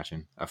for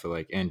snatching. I feel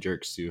like, and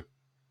jerks too.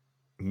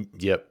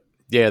 Yep.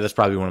 Yeah, that's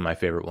probably one of my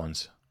favorite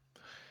ones.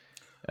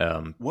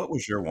 What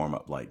was your warm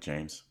up like,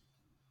 James?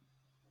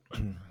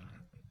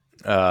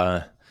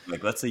 Like,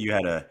 let's say you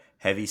had a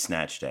heavy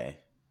snatch day.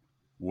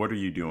 What are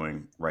you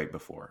doing right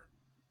before?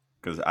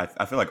 Because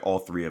I feel like all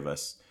three of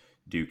us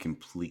do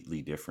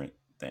completely different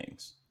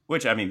things,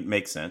 which I mean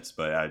makes sense.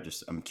 But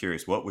I'm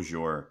curious, what was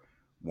your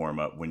warm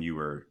up when you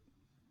were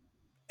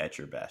at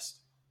your best?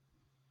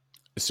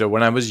 So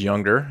when I was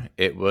younger,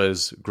 it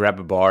was grab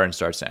a bar and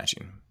start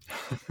snatching.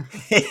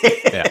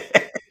 Yeah.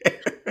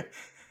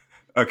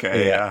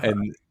 Okay. Yeah.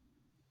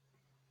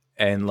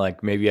 And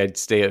like maybe I'd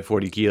stay at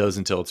 40 kilos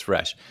until it's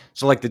fresh.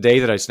 So like the day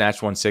that I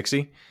snatched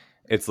 160,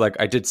 it's like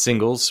I did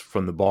singles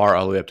from the bar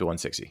all the way up to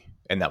 160,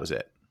 and that was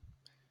it.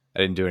 I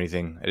didn't do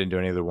anything. I didn't do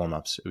any other warm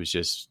ups. It was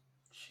just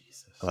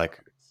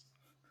like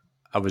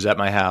I was at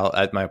my house,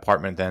 at my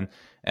apartment then,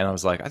 and I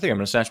was like, I think I'm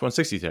going to snatch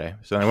 160 today.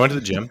 So then I went to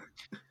the gym,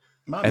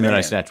 and then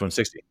I snatched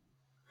 160.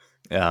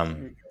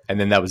 And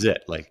then that was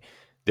it. Like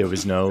there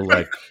was no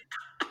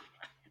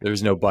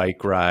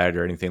bike ride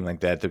or anything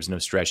like that. There was no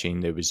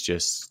stretching. It was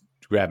just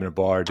grabbing a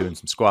bar, doing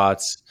some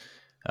squats,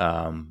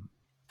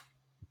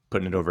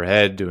 putting it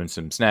overhead, doing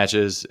some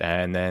snatches,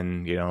 and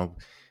then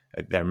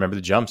I remember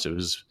the jumps. It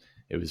was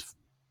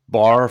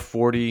bar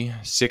 40,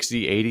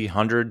 60, 80,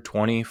 100,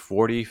 20,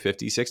 40,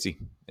 50, 60.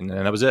 And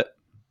then that was it.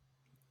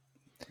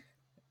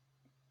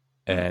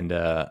 And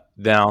now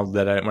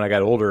that when I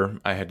got older,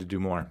 I had to do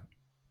more.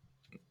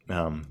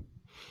 I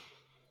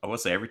will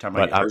say every time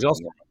I was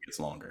also, it gets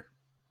longer.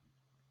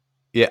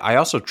 Yeah, I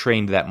also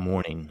trained that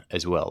morning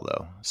as well,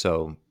 though.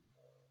 So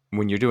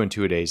when you're doing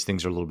 2-a-days,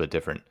 things are a little bit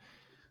different.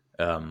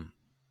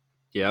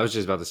 Yeah, I was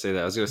just about to say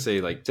that. I was going to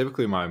say, like,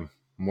 typically my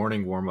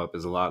morning warm-up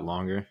is a lot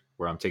longer,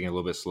 where I'm taking it a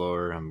little bit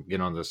slower. I'm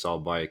getting on the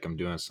assault bike. I'm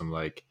doing some,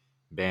 like,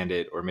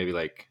 bandit or maybe,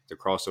 like, the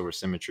crossover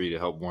symmetry to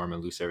help warm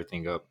and loose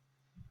everything up.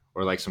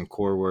 Or, like, some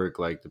core work,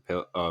 like the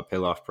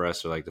peel-off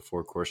press or, like, the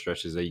 4 core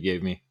stretches that you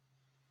gave me.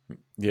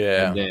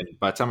 Yeah. And then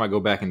by the time I go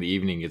back in the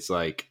evening, it's,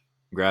 like,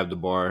 grab the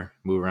bar,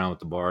 move around with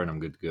the bar, and I'm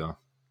good to go.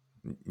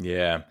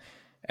 Yeah.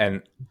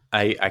 And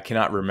I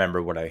cannot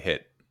remember what I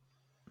hit.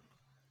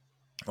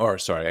 Or,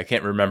 sorry, I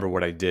can't remember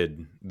what I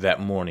did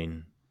that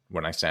morning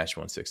when I snatched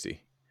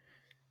 160.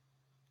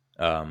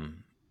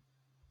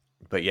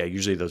 But yeah,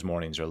 usually those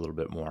mornings are a little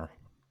bit more,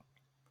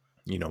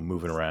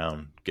 moving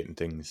around, getting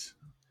things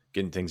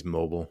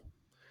mobile.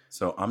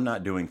 So I'm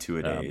not doing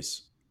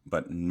 2-a-days,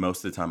 but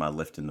most of the time I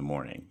lift in the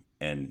morning.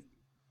 And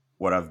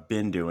what I've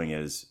been doing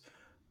is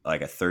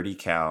like a 30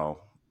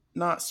 cal,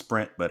 not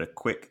sprint, but a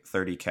quick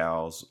 30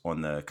 cals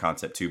on the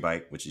Concept 2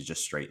 bike, which is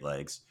just straight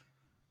legs.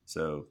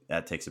 So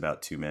that takes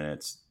about 2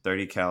 minutes.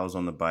 30 cals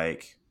on the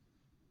bike.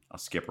 I'll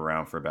skip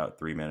around for about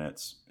 3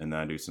 minutes. And then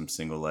I do some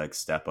single leg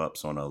step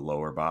ups on a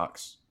lower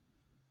box.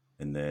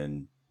 And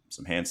then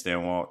some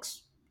handstand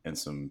walks and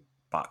some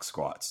box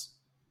squats,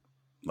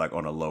 like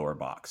on a lower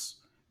box,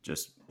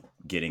 just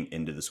getting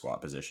into the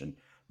squat position.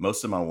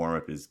 Most of my warm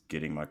up is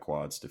getting my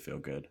quads to feel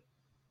good.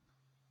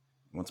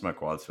 Once my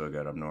quads feel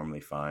good, I'm normally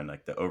fine.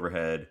 Like the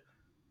overhead,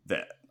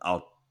 that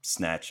I'll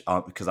snatch,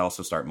 because I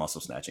also start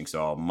muscle snatching.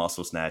 So I'll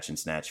muscle snatch and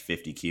snatch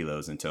 50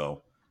 kilos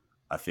until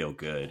I feel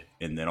good.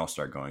 And then I'll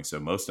start going. So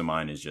most of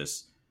mine is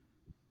just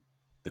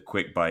the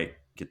quick bite,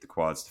 get the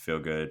quads to feel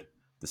good.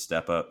 The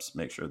step ups,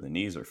 make sure the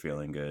knees are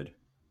feeling good.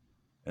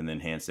 And then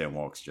handstand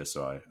walks, just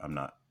so I'm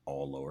not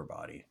all lower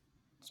body.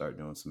 Start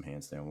doing some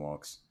handstand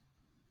walks,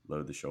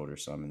 load the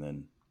shoulders some, and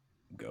then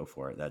go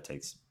for it. That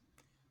takes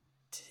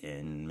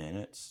 10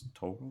 minutes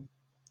total.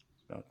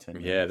 About 10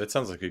 minutes. Yeah, that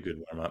sounds like a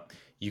good warm up.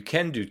 You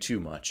can do too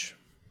much,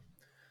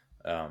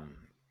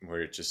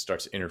 where it just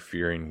starts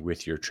interfering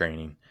with your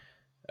training.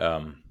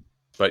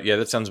 But yeah,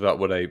 that sounds about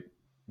what I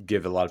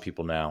give a lot of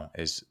people now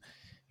is,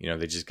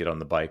 they just get on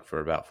the bike for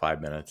about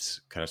 5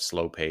 minutes, kind of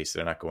slow pace.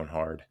 They're not going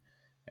hard.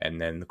 And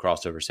then the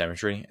crossover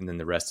symmetry. And then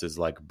the rest is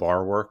like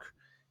bar work,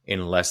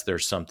 unless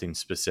there's something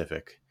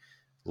specific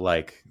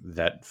like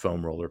that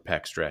foam roller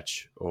pec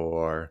stretch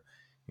or,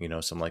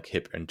 some like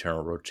hip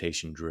internal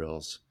rotation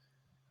drills.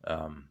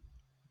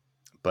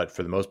 But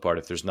for the most part,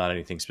 if there's not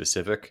anything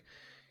specific,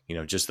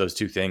 just those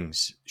two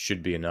things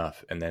should be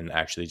enough. And then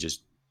actually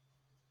just,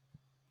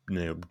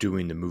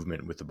 doing the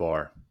movement with the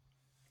bar.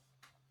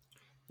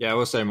 Yeah, I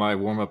will say my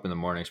warm up in the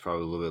morning is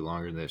probably a little bit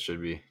longer than it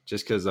should be,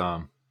 just because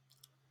I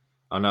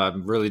don't know,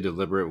 I'm really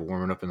deliberate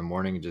warming up in the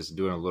morning and just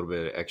doing a little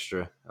bit of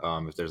extra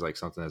if there's like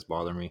something that's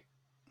bothering me.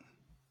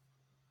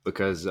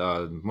 Because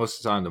most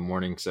of the time the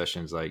morning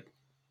sessions like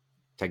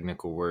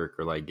technical work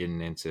or like getting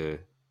into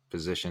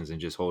positions and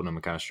just holding them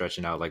and kind of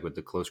stretching out, like with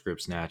the close grip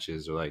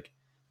snatches or like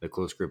the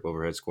close grip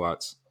overhead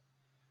squats.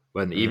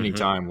 But in the evening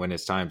time, when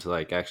it's time to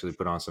like actually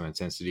put on some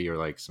intensity or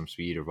like some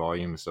speed or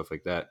volume and stuff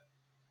like that,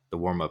 the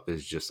warm up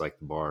is just like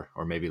the bar,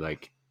 or maybe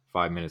like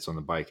 5 minutes on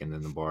the bike and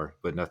then the bar,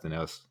 but nothing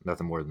else,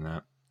 nothing more than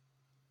that.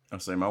 I'll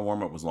say my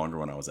warm up was longer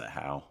when I was at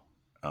Howe.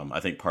 I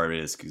think part of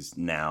it is because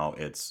now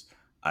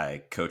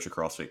I coach a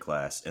CrossFit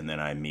class and then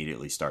I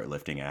immediately start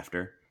lifting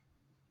after.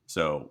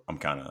 So I'm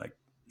kind of like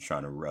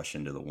trying to rush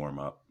into the warm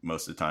up.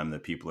 Most of the time,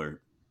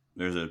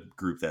 there's a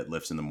group that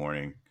lifts in the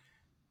morning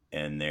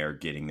and they're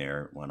getting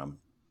there when I'm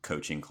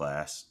coaching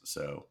class.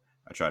 So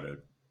I try to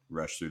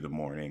rush through the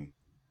morning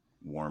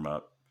warm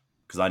up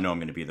because I know I'm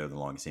going to be there the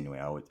longest anyway.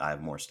 I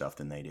have more stuff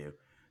than they do.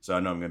 So I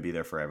know I'm going to be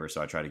there forever.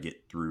 So I try to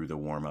get through the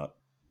warm up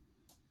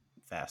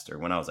faster.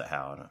 When I was at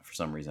Howe, for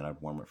some reason,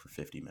 I'd warm up for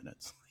 50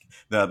 minutes.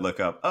 Then I'd look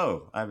up,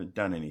 oh, I haven't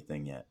done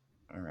anything yet.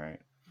 All right.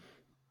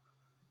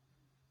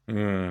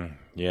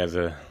 Yeah,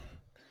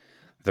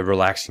 the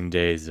relaxing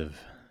days of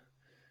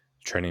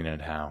training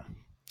at Howe.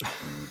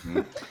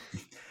 Mm-hmm.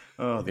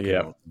 Oh, the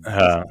Yeah. good old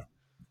days.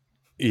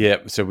 Yeah,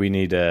 so we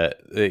need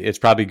it's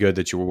probably good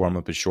that your warm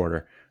up is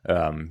shorter.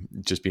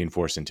 Just being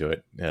forced into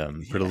it.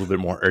 Put a little bit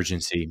more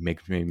urgency,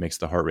 makes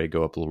the heart rate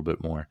go up a little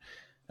bit more.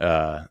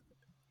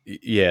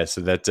 Yeah,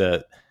 so that's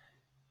a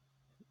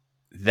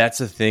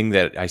thing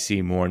that I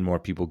see more and more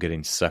people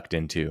getting sucked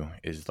into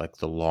is like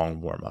the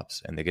long warm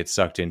ups, and they get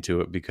sucked into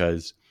it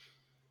because,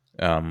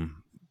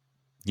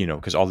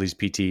 because all these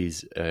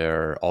PTs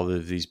or all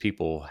of these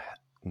people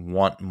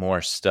want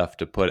more stuff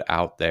to put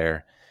out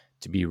there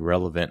to be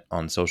relevant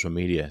on social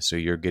media. So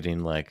you're getting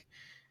like,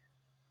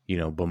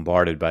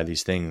 bombarded by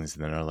these things,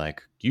 and then they're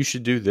like, you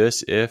should do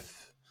this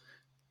if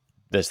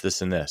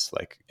this, and this,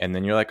 like, and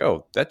then you're like,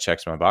 oh, that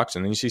checks my box.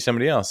 And then you see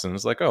somebody else and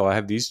it's like, oh, I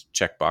have these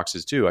check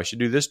boxes too. I should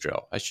do this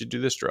drill. I should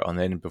do this drill. And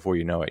then before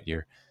you know it,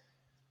 you're,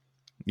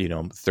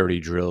 30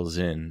 drills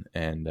in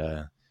and,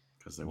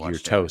 Because they you're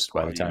watched toast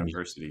by the Quad time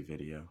University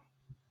video.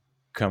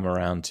 come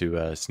around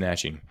to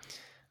snatching.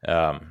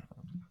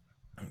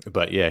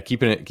 But yeah,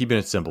 keeping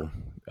it simple,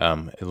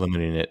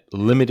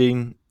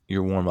 limiting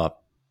your warm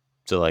up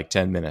to like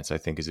 10 minutes, I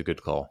think is a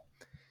good call.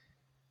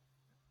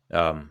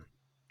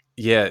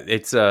 Yeah,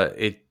 it's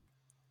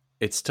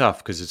tough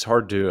because it's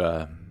hard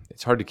to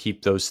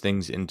keep those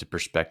things into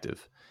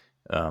perspective.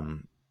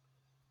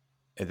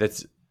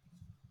 It's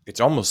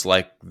almost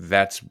like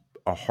that's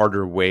a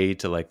harder way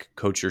to like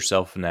coach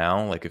yourself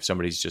now. Like if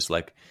somebody's just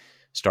like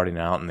starting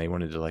out and they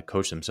wanted to like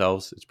coach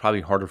themselves, it's probably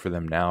harder for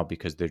them now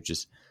because they're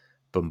just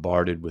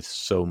bombarded with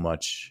so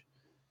much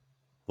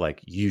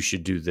like you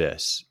should do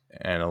this,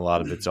 and a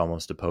lot of it's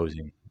almost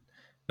opposing.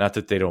 Not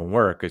that they don't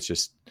work, it's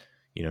just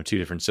two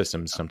different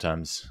systems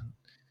sometimes,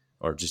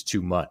 or just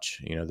too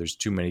much. There's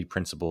too many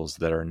principles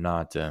that are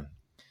not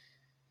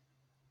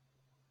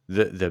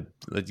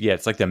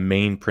it's like the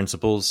main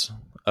principles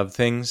of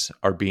things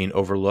are being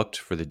overlooked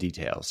for the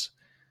details.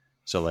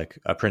 So like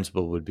a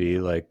principle would be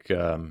like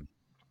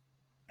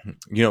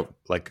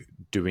like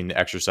doing the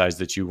exercise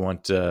that you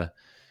want the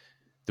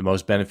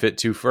most benefit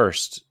to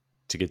first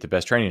to get the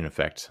best training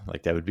effect.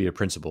 Like that would be a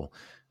principle.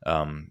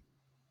 And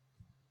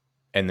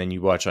then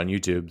you watch on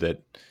YouTube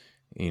that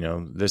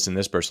this and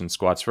this person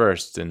squats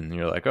first, and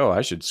you're like, oh,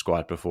 I should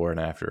squat before and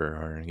after,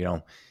 or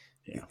yeah.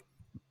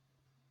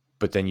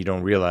 But then you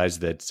don't realize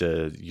that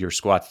your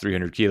squat's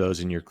 300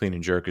 kilos and your clean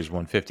and jerk is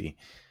 150.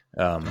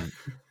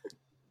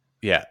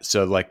 Yeah,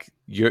 so like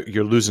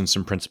you're losing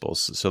some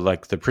principles. So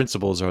like the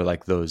principles are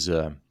like those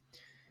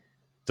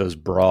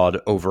broad,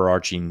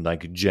 overarching,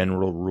 like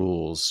general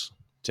rules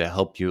to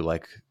help you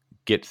like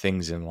get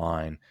things in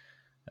line.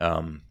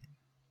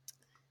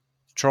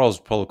 Charles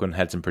Poliquin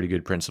had some pretty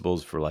good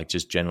principles for like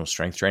just general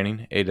strength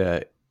training.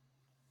 It'd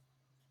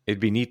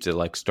be neat to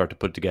like start to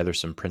put together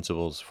some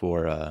principles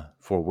for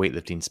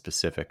weightlifting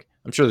specific.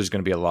 I'm sure there's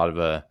going to be a lot of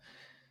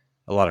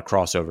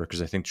crossover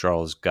because I think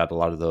Charles got a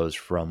lot of those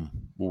from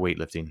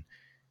weightlifting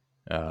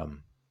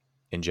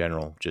in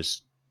general,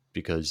 just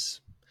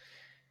because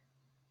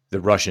the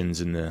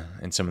Russians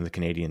and some of the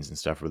Canadians and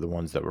stuff were the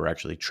ones that were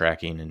actually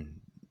tracking and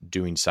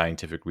doing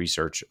scientific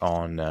research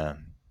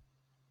on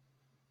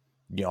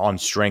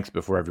strength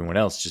before everyone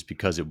else, just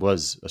because it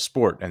was a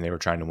sport and they were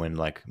trying to win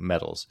like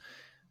medals.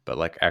 But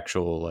like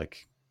actual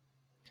like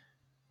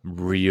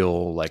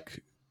real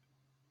like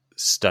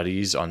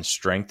studies on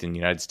strength in the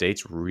United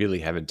States really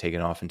haven't taken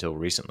off until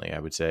recently, I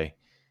would say.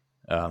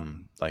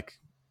 Like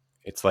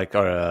it's like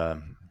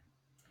a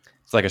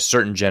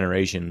certain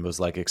generation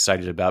was like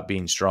excited about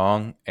being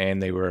strong,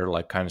 and they were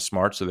like kind of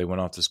smart, so they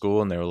went off to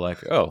school and they were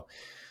like, oh,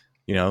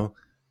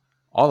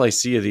 all I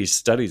see are these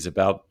studies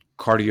about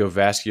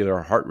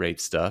cardiovascular heart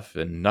rate stuff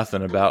and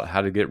nothing about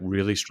how to get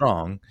really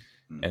strong.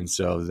 And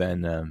so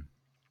then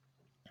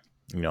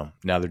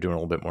now they're doing a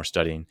little bit more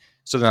studying.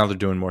 So now they're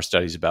doing more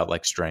studies about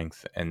like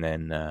strength, and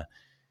then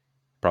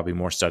probably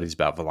more studies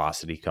about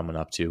velocity coming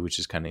up too, which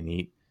is kind of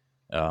neat.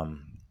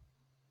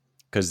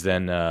 Because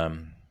then the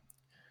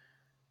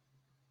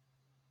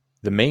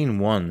main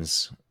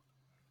ones,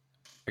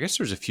 I guess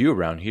there's a few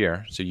around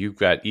here. So you've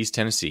got East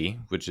Tennessee,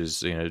 which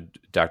is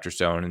Dr.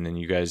 Stone, and then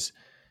you guys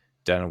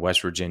down in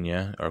West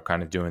Virginia are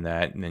kind of doing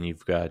that, and then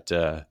you've got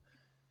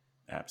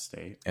App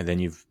State, and then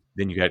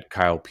you got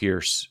Kyle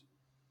Pierce,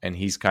 and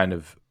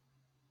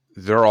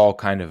they're all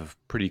kind of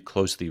pretty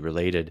closely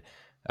related.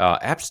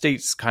 App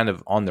State's kind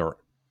of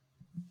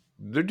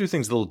they do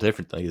things a little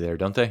differently there,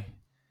 don't they?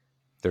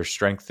 their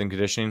strength and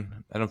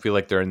conditioning. I don't feel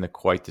like they're in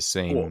quite the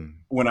same. Well,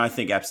 when I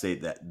think App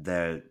State, that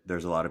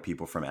there's a lot of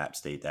people from App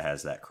State that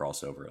has that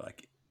crossover,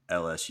 like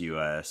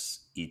LSUS,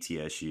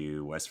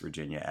 ETSU, West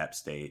Virginia, App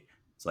State.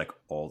 It's like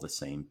all the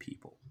same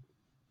people.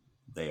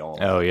 They all.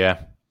 Oh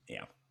yeah.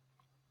 Yeah.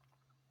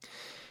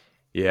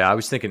 Yeah, I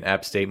was thinking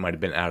App State might have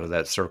been out of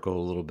that circle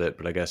a little bit,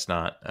 but I guess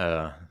not.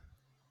 I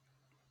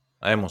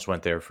almost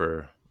went there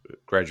for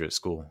graduate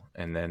school,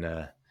 and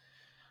then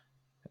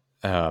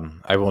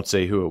I won't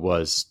say who it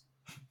was,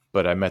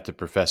 but I met the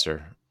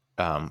professor.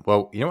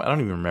 Well, you know what? I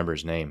don't even remember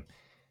his name.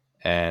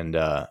 And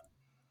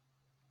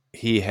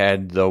he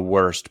had the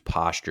worst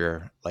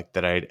posture like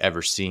that I had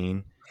ever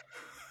seen.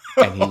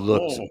 And he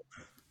looked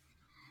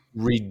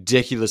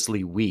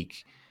ridiculously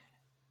weak.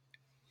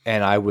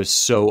 And I was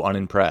so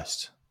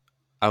unimpressed.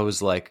 I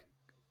was like,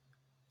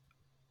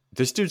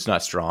 this dude's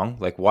not strong.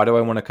 Like, why do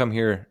I want to come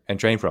here and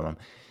train from him?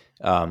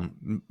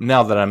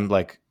 Now that I'm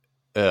like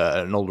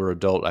an older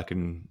adult, I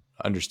can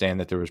understand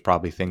that there was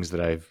probably things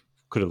that I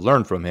could have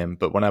learned from him.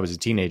 But when I was a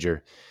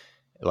teenager,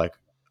 like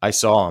I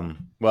saw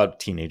him, well,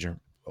 teenager,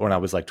 when I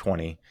was like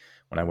 20,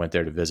 when I went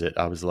there to visit,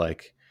 I was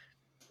like,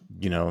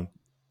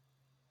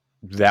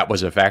 that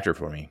was a factor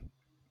for me,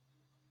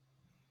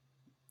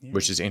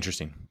 which is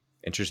interesting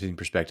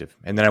perspective.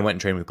 And then I went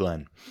and trained with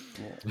Glenn.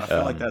 Well, I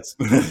feel like that's,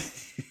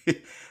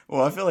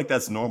 I feel like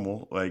that's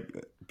normal.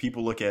 Like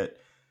people look at,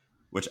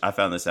 which I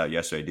found this out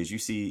yesterday. Did you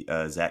see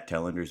Zach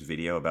Tellender's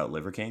video about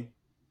Livercane?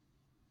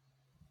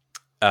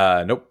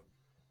 Nope.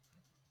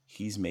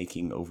 He's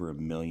making over $1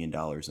 million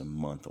a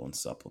month on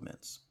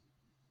supplements.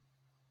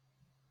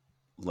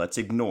 Let's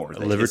ignore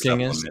that his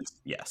supplements.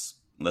 Yes.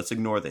 Let's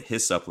ignore that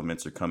his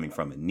supplements are coming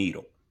from a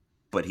needle,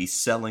 but he's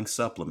selling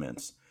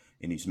supplements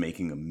and he's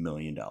making $1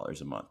 million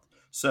a month.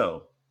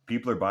 So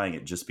people are buying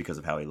it just because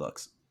of how he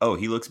looks. Oh,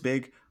 he looks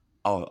big.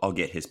 I'll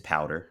get his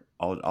powder.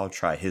 I'll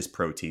try his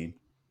protein.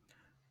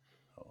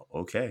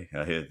 Okay,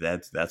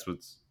 that's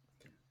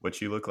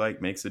what you look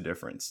like makes a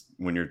difference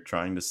when you're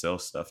trying to sell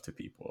stuff to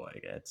people.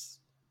 Like it's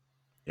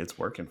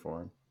working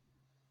for him.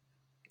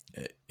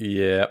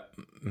 Yeah,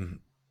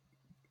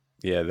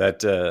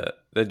 that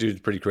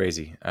dude's pretty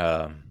crazy.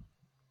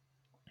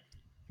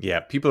 Yeah,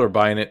 people are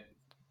buying it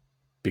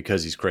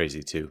because he's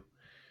crazy too.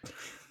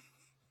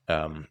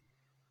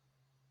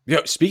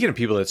 Speaking of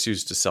people that's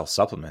used to sell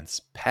supplements,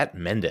 Pat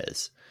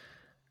Mendez.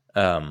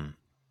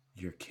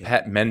 You're kidding.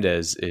 Pat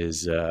Mendez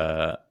is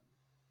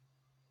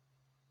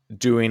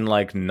doing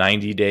like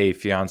 90 Day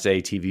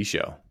Fiance TV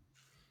show.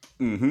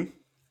 Mm-hmm.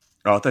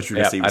 Oh, I thought you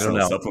were going to say he was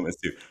selling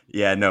supplements too.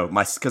 Yeah, no,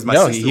 because my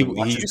sister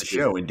watches the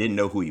show and didn't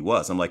know who he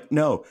was. I'm like,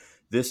 no,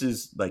 this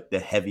is like the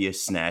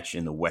heaviest snatch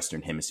in the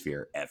Western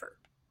Hemisphere ever.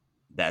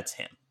 That's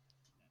him.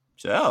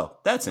 So,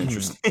 that's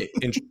interesting.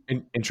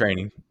 in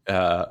training.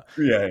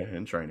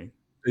 In training.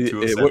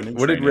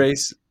 What did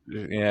race?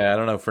 Yeah, I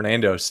don't know.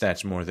 Fernando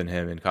snatched more than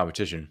him in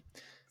competition.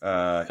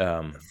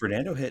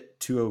 Fernando hit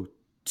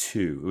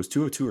 202. It was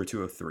 202 or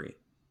 203,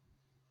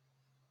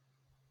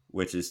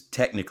 which is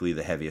technically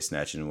the heaviest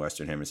snatch in the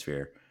Western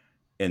Hemisphere.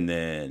 And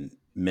then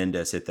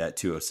Mendez hit that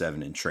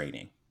 207 in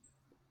training,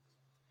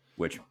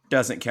 which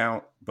doesn't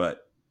count,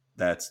 but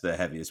that's the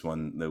heaviest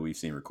one that we've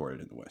seen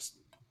recorded in the West.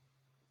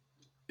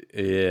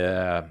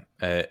 Yeah.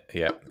 Don't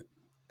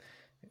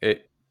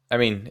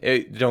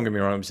get me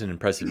wrong. It was an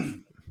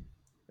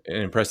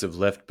impressive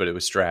lift, but it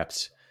was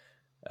straps.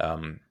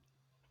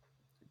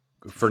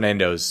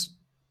 Fernando's,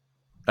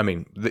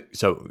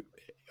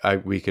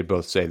 we could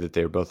both say that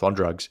they were both on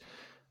drugs.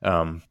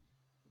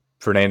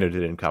 Fernando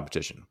did it in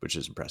competition, which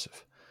is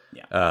impressive.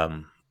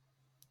 Yeah.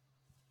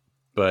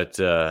 But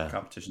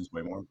competition's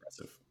way more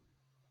impressive.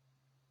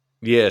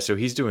 Yeah, so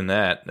he's doing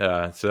that.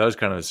 So that was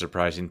kind of a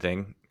surprising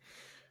thing.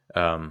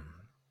 But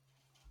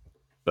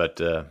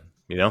good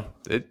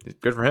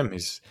for him.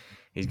 He's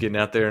getting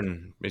out there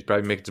and he's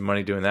probably making some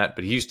money doing that.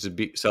 But he used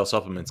to sell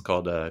supplements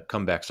called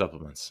Comeback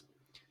Supplements.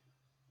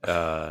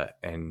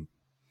 And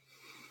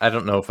I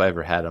don't know if I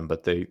ever had them,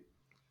 but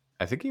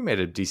I think he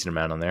made a decent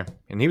amount on there.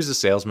 And he was a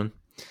salesman,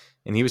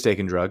 and he was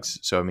taking drugs.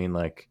 So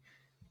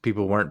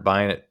people weren't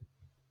buying it.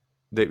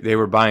 They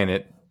were buying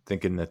it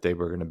thinking that they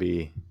were going to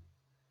be,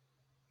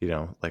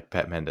 like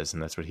Pat Mendez,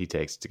 and that's what he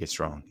takes to get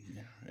strong.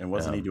 Yeah. And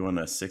wasn't he doing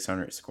a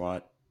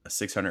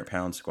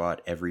 600-pound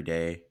squat every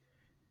day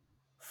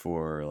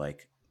for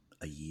like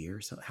a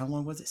year? So how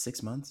long was it?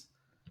 6 months?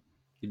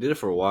 He did it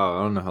for a while.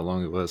 I don't know how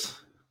long it was,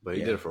 but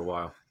he did it for a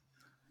while.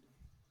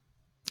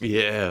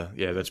 Yeah,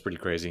 that's pretty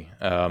crazy.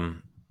 I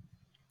don't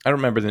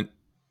remember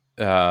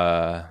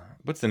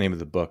what's the name of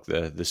the book?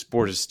 The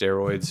Sport of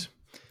Steroids.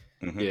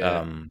 Mm-hmm.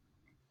 Yeah.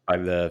 By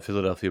the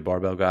Philadelphia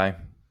barbell guy.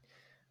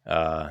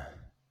 Let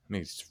me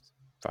just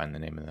find the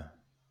name of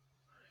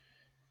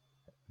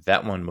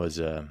that one was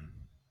that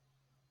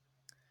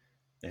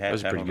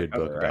was a pretty good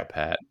book about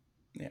Pat.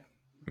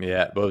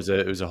 Yeah, but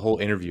it was a whole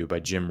interview by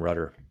Jim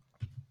Rutter.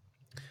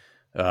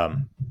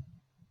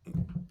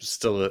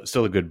 Still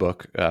a good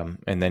book.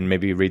 And then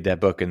maybe read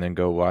that book and then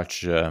go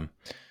watch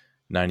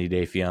 90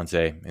 Day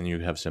Fiance, and you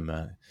have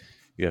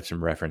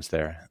some reference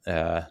there.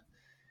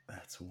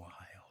 That's wild.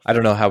 I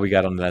don't know how we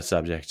got onto that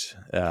subject,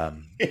 but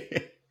he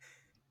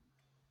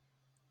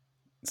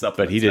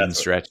Supplements. didn't That's what.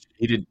 stretch.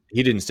 He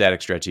didn't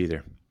static stretch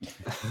either.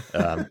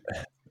 Um,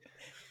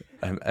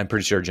 I'm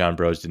pretty sure John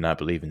Bros did not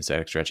believe in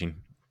static stretching.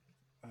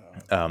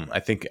 I'm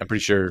pretty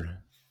sure.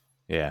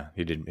 Yeah,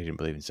 he didn't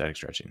believe in static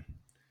stretching.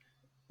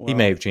 He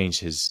may Well, have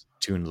changed his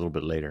tune a little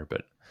bit later,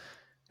 but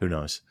who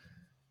knows?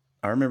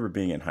 I remember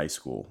being in high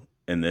school,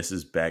 and this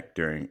is back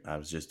during I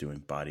was just doing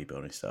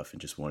bodybuilding stuff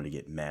and just wanted to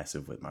get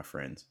massive with my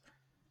friends.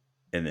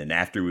 And then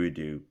after we would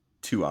do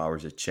 2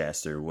 hours of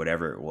chest or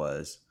whatever it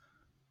was,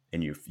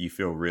 and you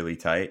feel really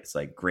tight, it's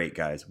like, great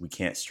guys, we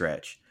can't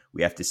stretch.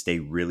 We have to stay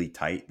really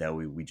tight. That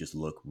way we just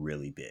look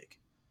really big.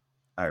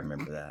 I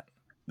remember that.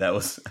 That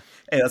was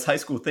hey, that's high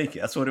school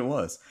thinking. That's what it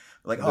was.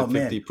 Like, The oh 50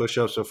 man,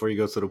 push-ups before you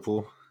go to the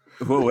pool.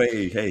 whoa,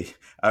 wait, hey,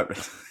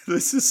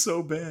 this is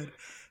so bad.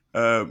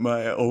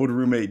 My old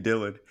roommate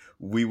Dylan,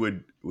 we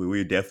would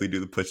definitely do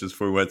the push-ups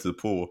before we went to the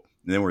pool,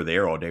 and then we're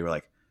there all day. We're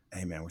like,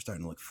 hey man, we're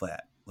starting to look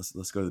flat.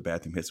 Let's go to the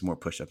bathroom, hit some more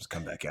push-ups,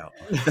 come back out.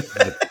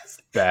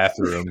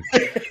 Bathroom.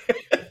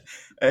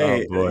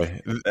 Hey, Oh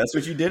boy. that's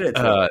what you did it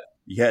for.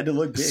 You had to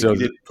look big. So You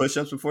did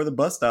push-ups before the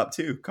bus stop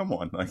too. Come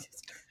on, like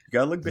you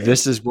gotta look big.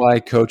 this is why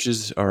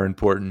coaches are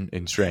important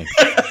in strength.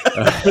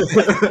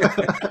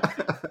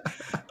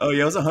 Oh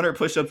yeah, it was 100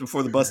 push-ups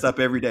before the bus stop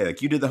every day.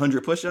 Like you did the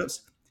 100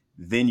 push-ups,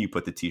 then you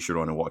put the t-shirt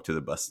on and walk to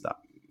the bus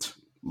stop,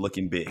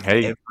 looking big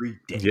Hey, every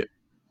day. yeah,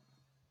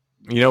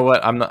 you know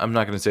what? I'm not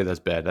going to say that's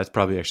bad. That's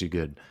probably actually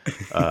good.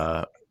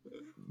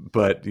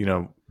 But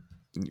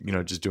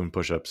just doing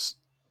push-ups,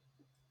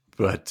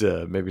 but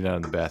maybe not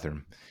in the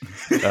bathroom.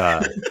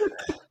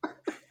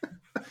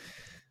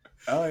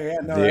 Oh yeah,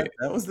 no,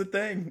 that was the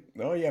thing.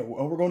 Oh yeah,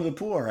 we're going to the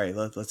pool. All right,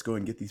 let's go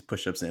and get these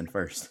push-ups in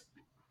first.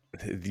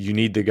 You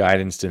need the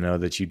guidance to know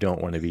that you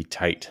don't want to be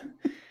tight.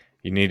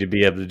 You need to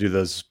be able to do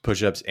those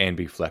push-ups and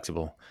be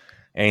flexible,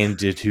 and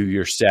to do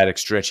your static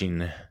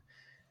stretching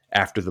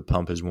after the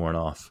pump is worn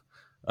off.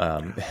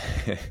 To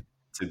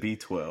be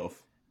 12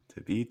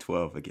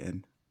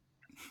 again.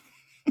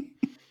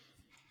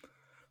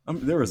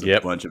 There was a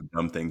bunch of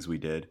dumb things we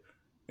did.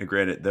 And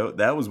granted, though,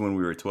 that was when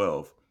we were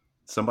 12.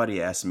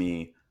 Somebody asked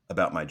me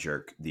about my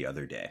jerk the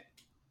other day.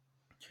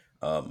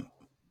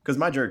 Because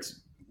my jerk's,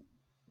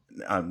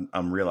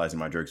 I'm realizing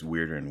my jerk's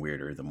weirder and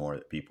weirder the more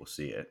that people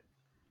see it.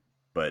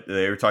 But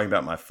they were talking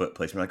about my foot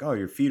placement. Like, oh,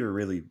 your feet are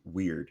really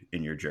weird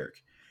in your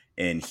jerk.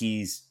 And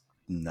he's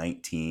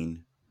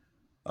 19.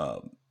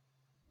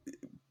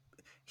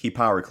 He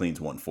power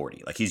cleans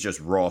 140. Like he's just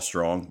raw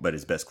strong, but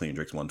his best clean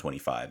jerk's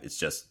 125. It's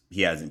just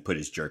he hasn't put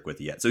his jerk with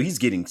it yet. So he's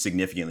getting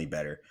significantly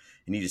better.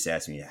 And he just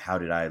asked me, how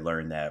did I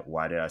learn that?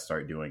 Why did I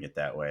start doing it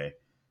that way?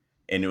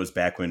 And it was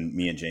back when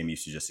me and Jamie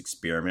used to just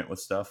experiment with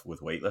stuff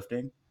with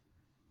weightlifting.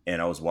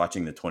 And I was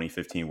watching the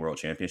 2015 World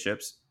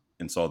Championships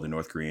and saw the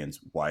North Koreans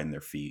widen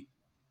their feet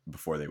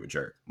before they would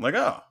jerk. I'm like,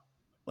 oh,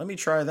 let me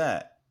try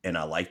that. And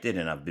I liked it,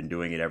 and I've been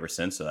doing it ever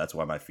since. So that's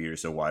why my feet are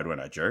so wide when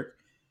I jerk.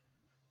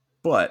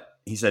 But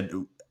he said,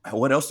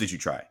 what else did you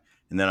try?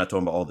 And then I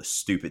told him about all the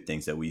stupid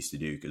things that we used to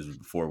do, because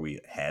before we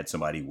had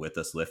somebody with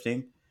us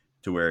lifting,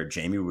 to where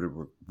Jamie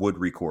would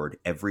record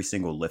every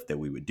single lift that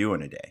we would do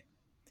in a day.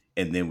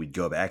 And then we'd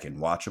go back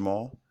and watch them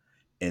all.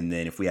 And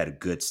then if we had a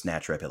good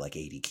snatch rep at like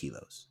 80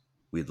 kilos,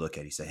 we'd look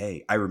at it. He said,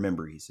 hey, I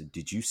remember. He said,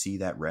 did you see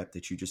that rep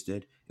that you just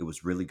did? It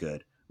was really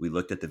good. We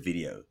looked at the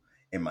video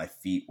and my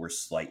feet were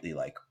slightly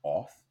like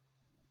off.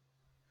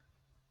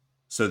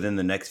 So then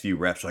the next few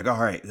reps, like, all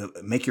right,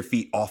 make your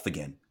feet off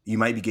again. You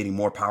might be getting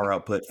more power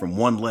output from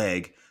one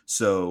leg.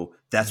 So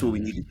that's what we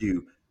need to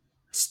do.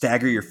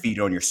 Stagger your feet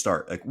on your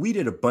start. Like we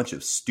did a bunch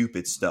of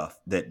stupid stuff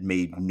that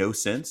made no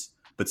sense.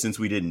 But since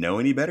we didn't know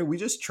any better, we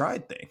just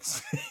tried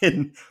things.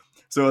 And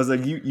so I was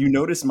like, you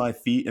notice my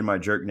feet and my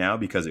jerk now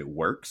because it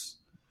works.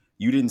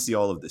 You didn't see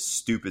all of the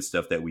stupid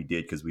stuff that we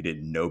did because we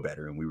didn't know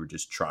better and we were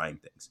just trying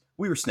things.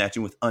 We were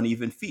snatching with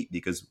uneven feet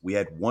because we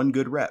had one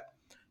good rep,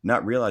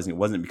 not realizing it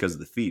wasn't because of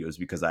the feet. It was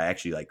because I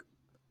actually like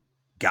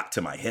got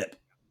to my hip.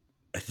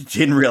 I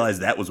didn't realize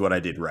that was what I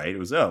did right. It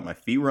was, oh, my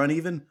feet were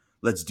uneven.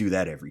 Let's do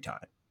that every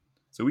time.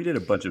 So we did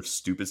a bunch of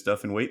stupid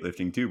stuff in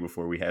weightlifting too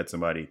before we had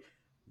somebody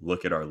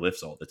look at our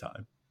lifts all the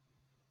time.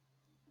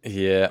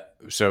 Yeah.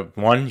 So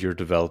one, you're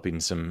developing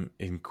some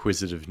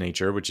inquisitive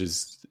nature, which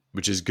is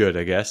good,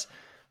 I guess.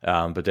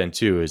 But then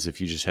two is if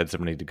you just had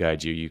somebody to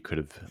guide you, you could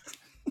have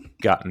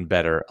gotten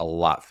better a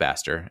lot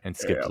faster and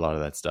skipped a lot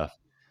of that stuff.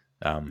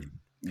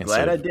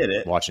 Glad I did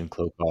it. Watching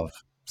Klokov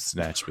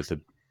snatch with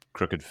a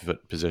crooked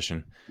foot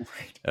position.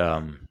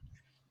 Right.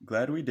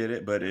 Glad we did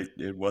it, but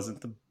it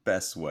wasn't the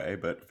best way.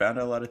 But found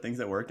out a lot of things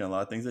that worked and a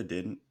lot of things that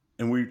didn't.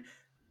 And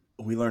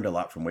we learned a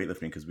lot from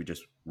weightlifting because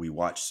we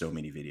watched so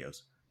many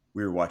videos.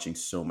 We were watching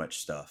so much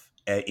stuff.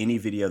 At any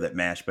video that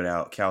MASH put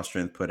out, Cal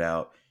Strength put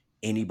out,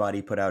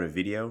 anybody put out a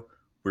video,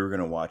 we were going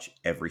to watch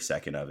every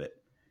second of it.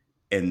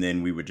 And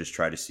then we would just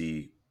try to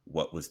see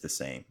what was the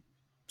same.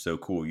 So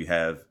cool. You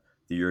have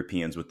the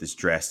Europeans with this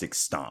drastic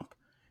stomp,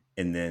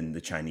 and then the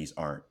Chinese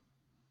aren't.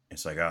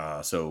 It's like,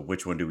 so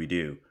which one do we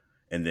do?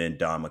 And then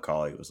Don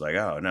McCauley was like,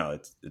 oh, no,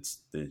 it's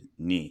the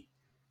knee.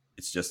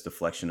 It's just the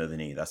flexion of the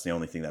knee. That's the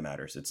only thing that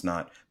matters. It's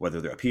not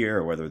whether they're up here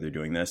or whether they're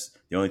doing this.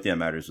 The only thing that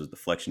matters is the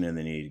flexion of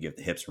the knee to give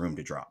the hips room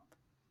to drop.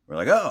 We're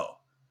like, oh,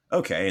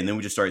 okay. And then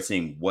we just started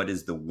seeing what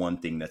is the one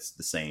thing that's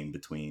the same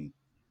between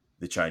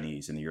the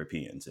Chinese and the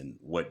Europeans, and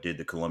what did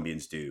the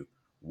Colombians do?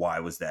 Why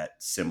was that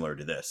similar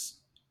to this?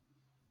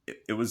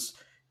 It was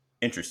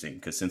interesting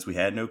because since we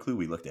had no clue,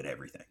 we looked at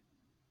everything.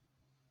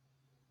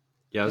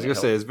 Yeah, I was going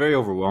to say it's very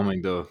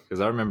overwhelming though, because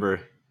I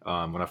remember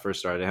when I first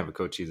started, I didn't have a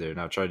coach either,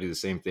 and I tried to do the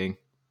same thing.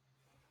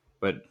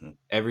 But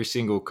every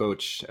single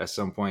coach at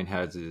some point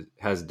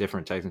has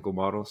different technical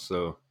models,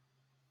 so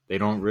they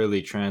don't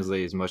really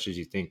translate as much as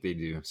you think they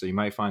do. So you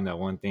might find that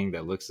one thing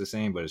that looks the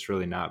same, but it's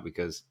really not,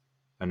 because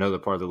another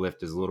part of the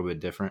lift is a little bit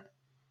different.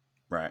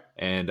 Right.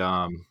 And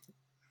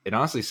it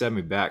honestly set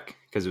me back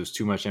because it was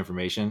too much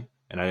information,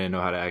 and I didn't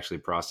know how to actually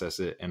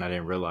process it, and I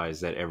didn't realize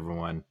that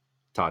everyone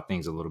taught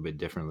things a little bit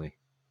differently.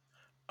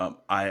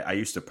 I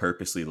used to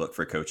purposely look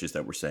for coaches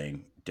that were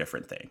saying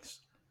different things.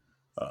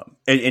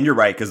 And you're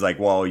right, because like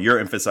while you're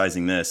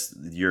emphasizing this,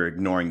 you're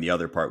ignoring the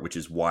other part, which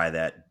is why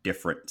that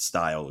different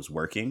style is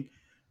working.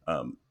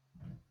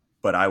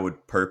 But I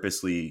would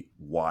purposely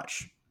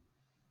watch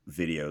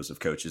videos of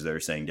coaches that are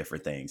saying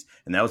different things.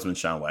 And that was when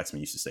Sean Waxman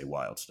used to say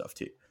wild stuff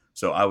too.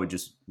 So I would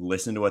just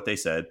listen to what they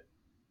said,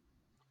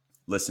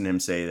 listen to him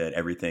say that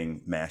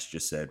everything Mash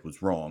just said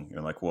was wrong. And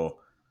I'm like, well,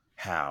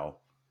 how?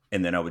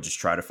 And then I would just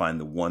try to find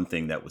the one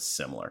thing that was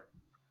similar.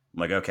 I'm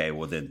like, okay,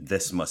 well then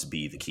this must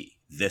be the key.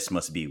 This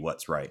must be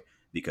what's right,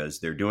 because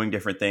they're doing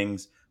different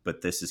things,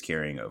 but this is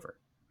carrying over.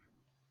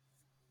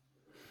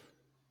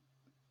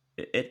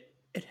 It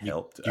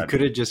helped. You could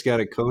have just got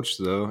a coach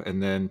though,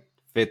 and then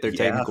fit their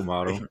technical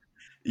model.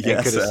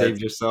 Yes, could have saved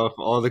yourself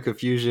all the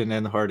confusion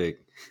and the heartache.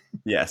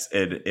 Yes,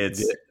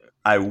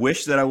 I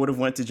wish that I would have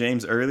went to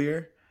James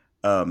earlier.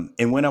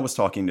 And when I was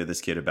talking to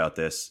this kid about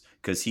this,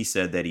 because he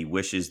said that he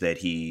wishes that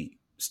he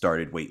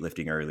started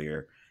weightlifting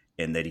earlier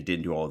and that he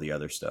didn't do all the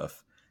other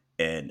stuff.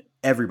 And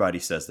everybody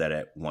says that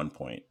at one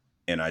point.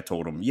 And I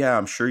told him, yeah,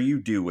 I'm sure you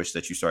do wish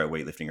that you started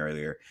weightlifting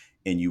earlier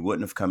and you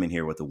wouldn't have come in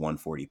here with a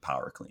 140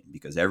 power clean,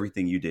 because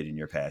everything you did in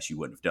your past, you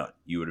wouldn't have done.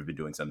 You would have been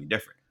doing something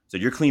different. So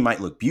your clean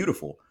might look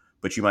beautiful,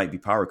 but you might be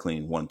power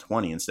cleaning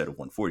 120 instead of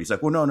 140. He's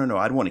like, well, no,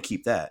 I'd want to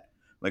keep that.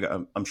 Like,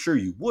 I'm sure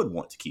you would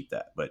want to keep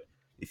that. But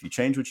if you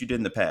change what you did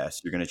in the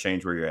past, you're going to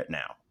change where you're at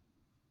now.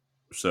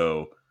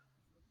 So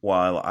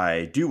while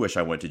I do wish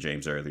I went to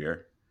James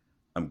earlier,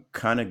 I'm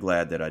kind of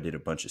glad that I did a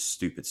bunch of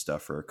stupid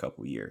stuff for a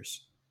couple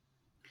years.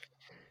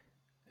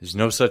 There's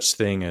no such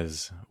thing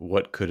as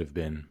what could have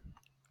been.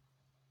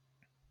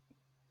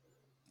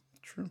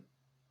 True.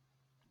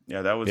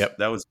 Yeah, that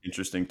was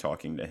interesting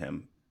talking to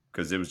him,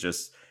 because it was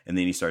just, and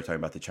then he started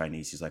talking about the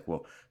Chinese. He's like,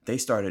 well, they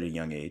started at a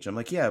young age. I'm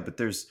like, yeah, but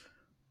there's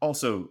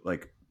also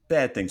like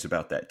bad things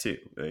about that too.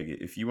 Like,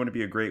 if you want to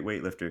be a great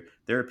weightlifter,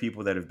 there are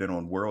people that have been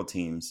on world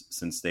teams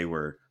since they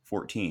were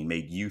 14,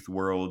 made youth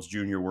worlds,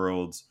 junior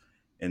worlds,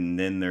 and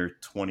then they're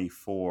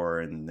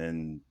 24, and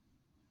then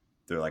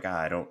they're like,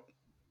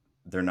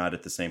 they're not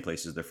at the same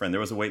place as their friend.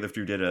 There was a weightlifter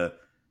who did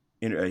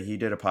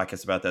a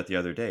podcast about that the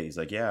other day. He's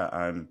like, yeah,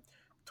 I'm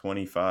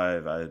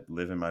 25. I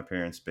live in my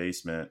parents'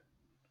 basement.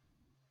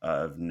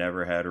 I've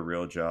never had a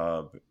real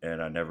job,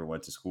 and I never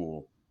went to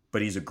school.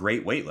 But he's a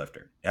great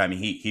weightlifter. I mean,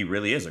 he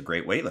really is a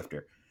great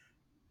weightlifter.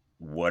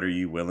 What are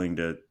you willing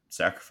to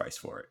sacrifice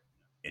for it?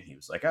 And he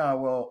was like,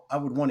 well, I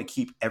would want to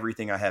keep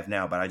everything I have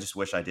now, but I just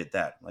wish I did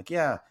that. I'm like,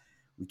 yeah,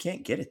 we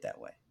can't get it that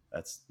way.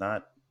 That's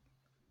not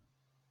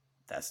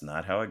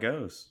how it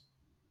goes.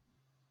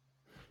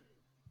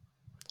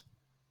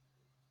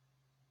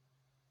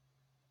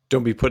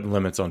 Don't be putting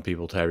limits on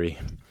people, Tyree.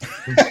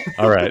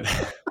 All right.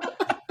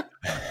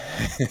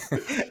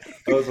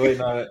 I was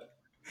waiting on it.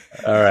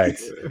 All right.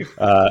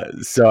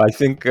 So I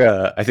think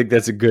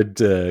that's a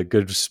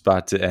good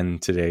spot to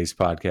end today's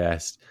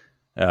podcast.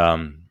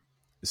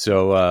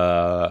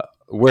 So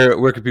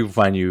where can people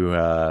find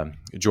you,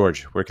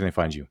 George? Where can they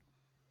find you?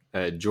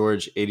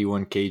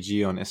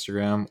 George81kg on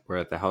Instagram. We're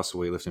at the House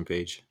of Weightlifting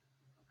page.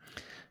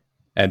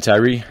 And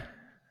Tyree?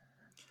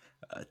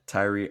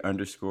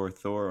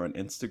 Tyree_Thor on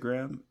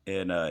Instagram.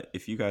 And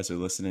if you guys are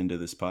listening to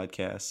this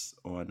podcast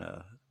on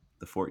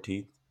the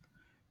 14th,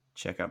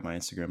 check out my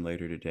Instagram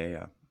later today.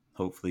 I'm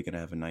hopefully going to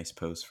have a nice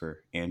post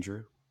for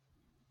Andrew.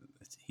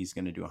 He's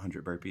going to do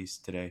 100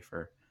 burpees today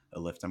for a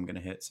lift I'm going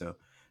to hit. So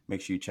make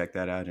sure you check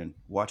that out and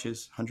watch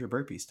his 100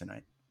 burpees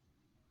tonight.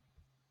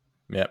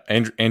 Yeah,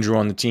 Andrew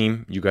on the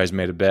team. You guys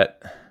made a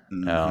bet.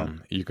 Mm-hmm.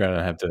 You're going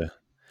to have to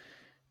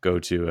go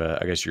to,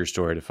 I guess, your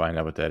story to find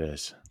out what that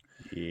is.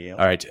 Yeah.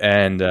 All right.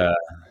 And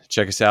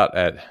check us out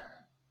at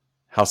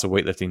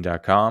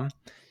houseofweightlifting.com.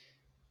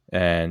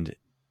 And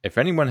if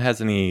anyone has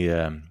any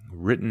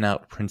written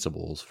out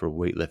principles for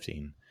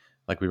weightlifting,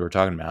 like we were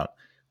talking about,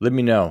 let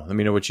me know. Let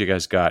me know what you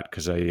guys got,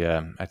 because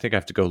I think I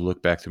have to go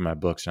look back through my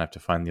books and I have to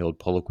find the old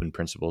Poliquin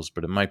principles.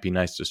 But it might be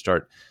nice to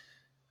start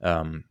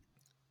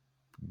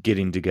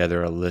getting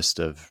together a list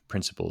of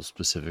principles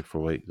specific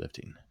for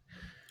weightlifting.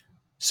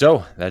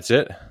 So that's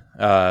it.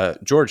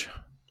 George.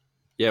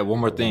 Yeah, one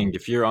more thing.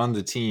 If you're on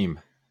the team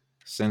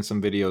send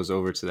some videos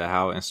over to the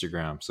How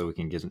Instagram so we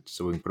can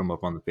put them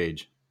up on the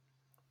page.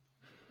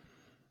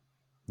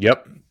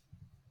 Yep.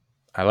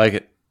 I like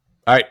it.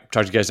 All right.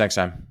 Talk to you guys next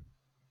time.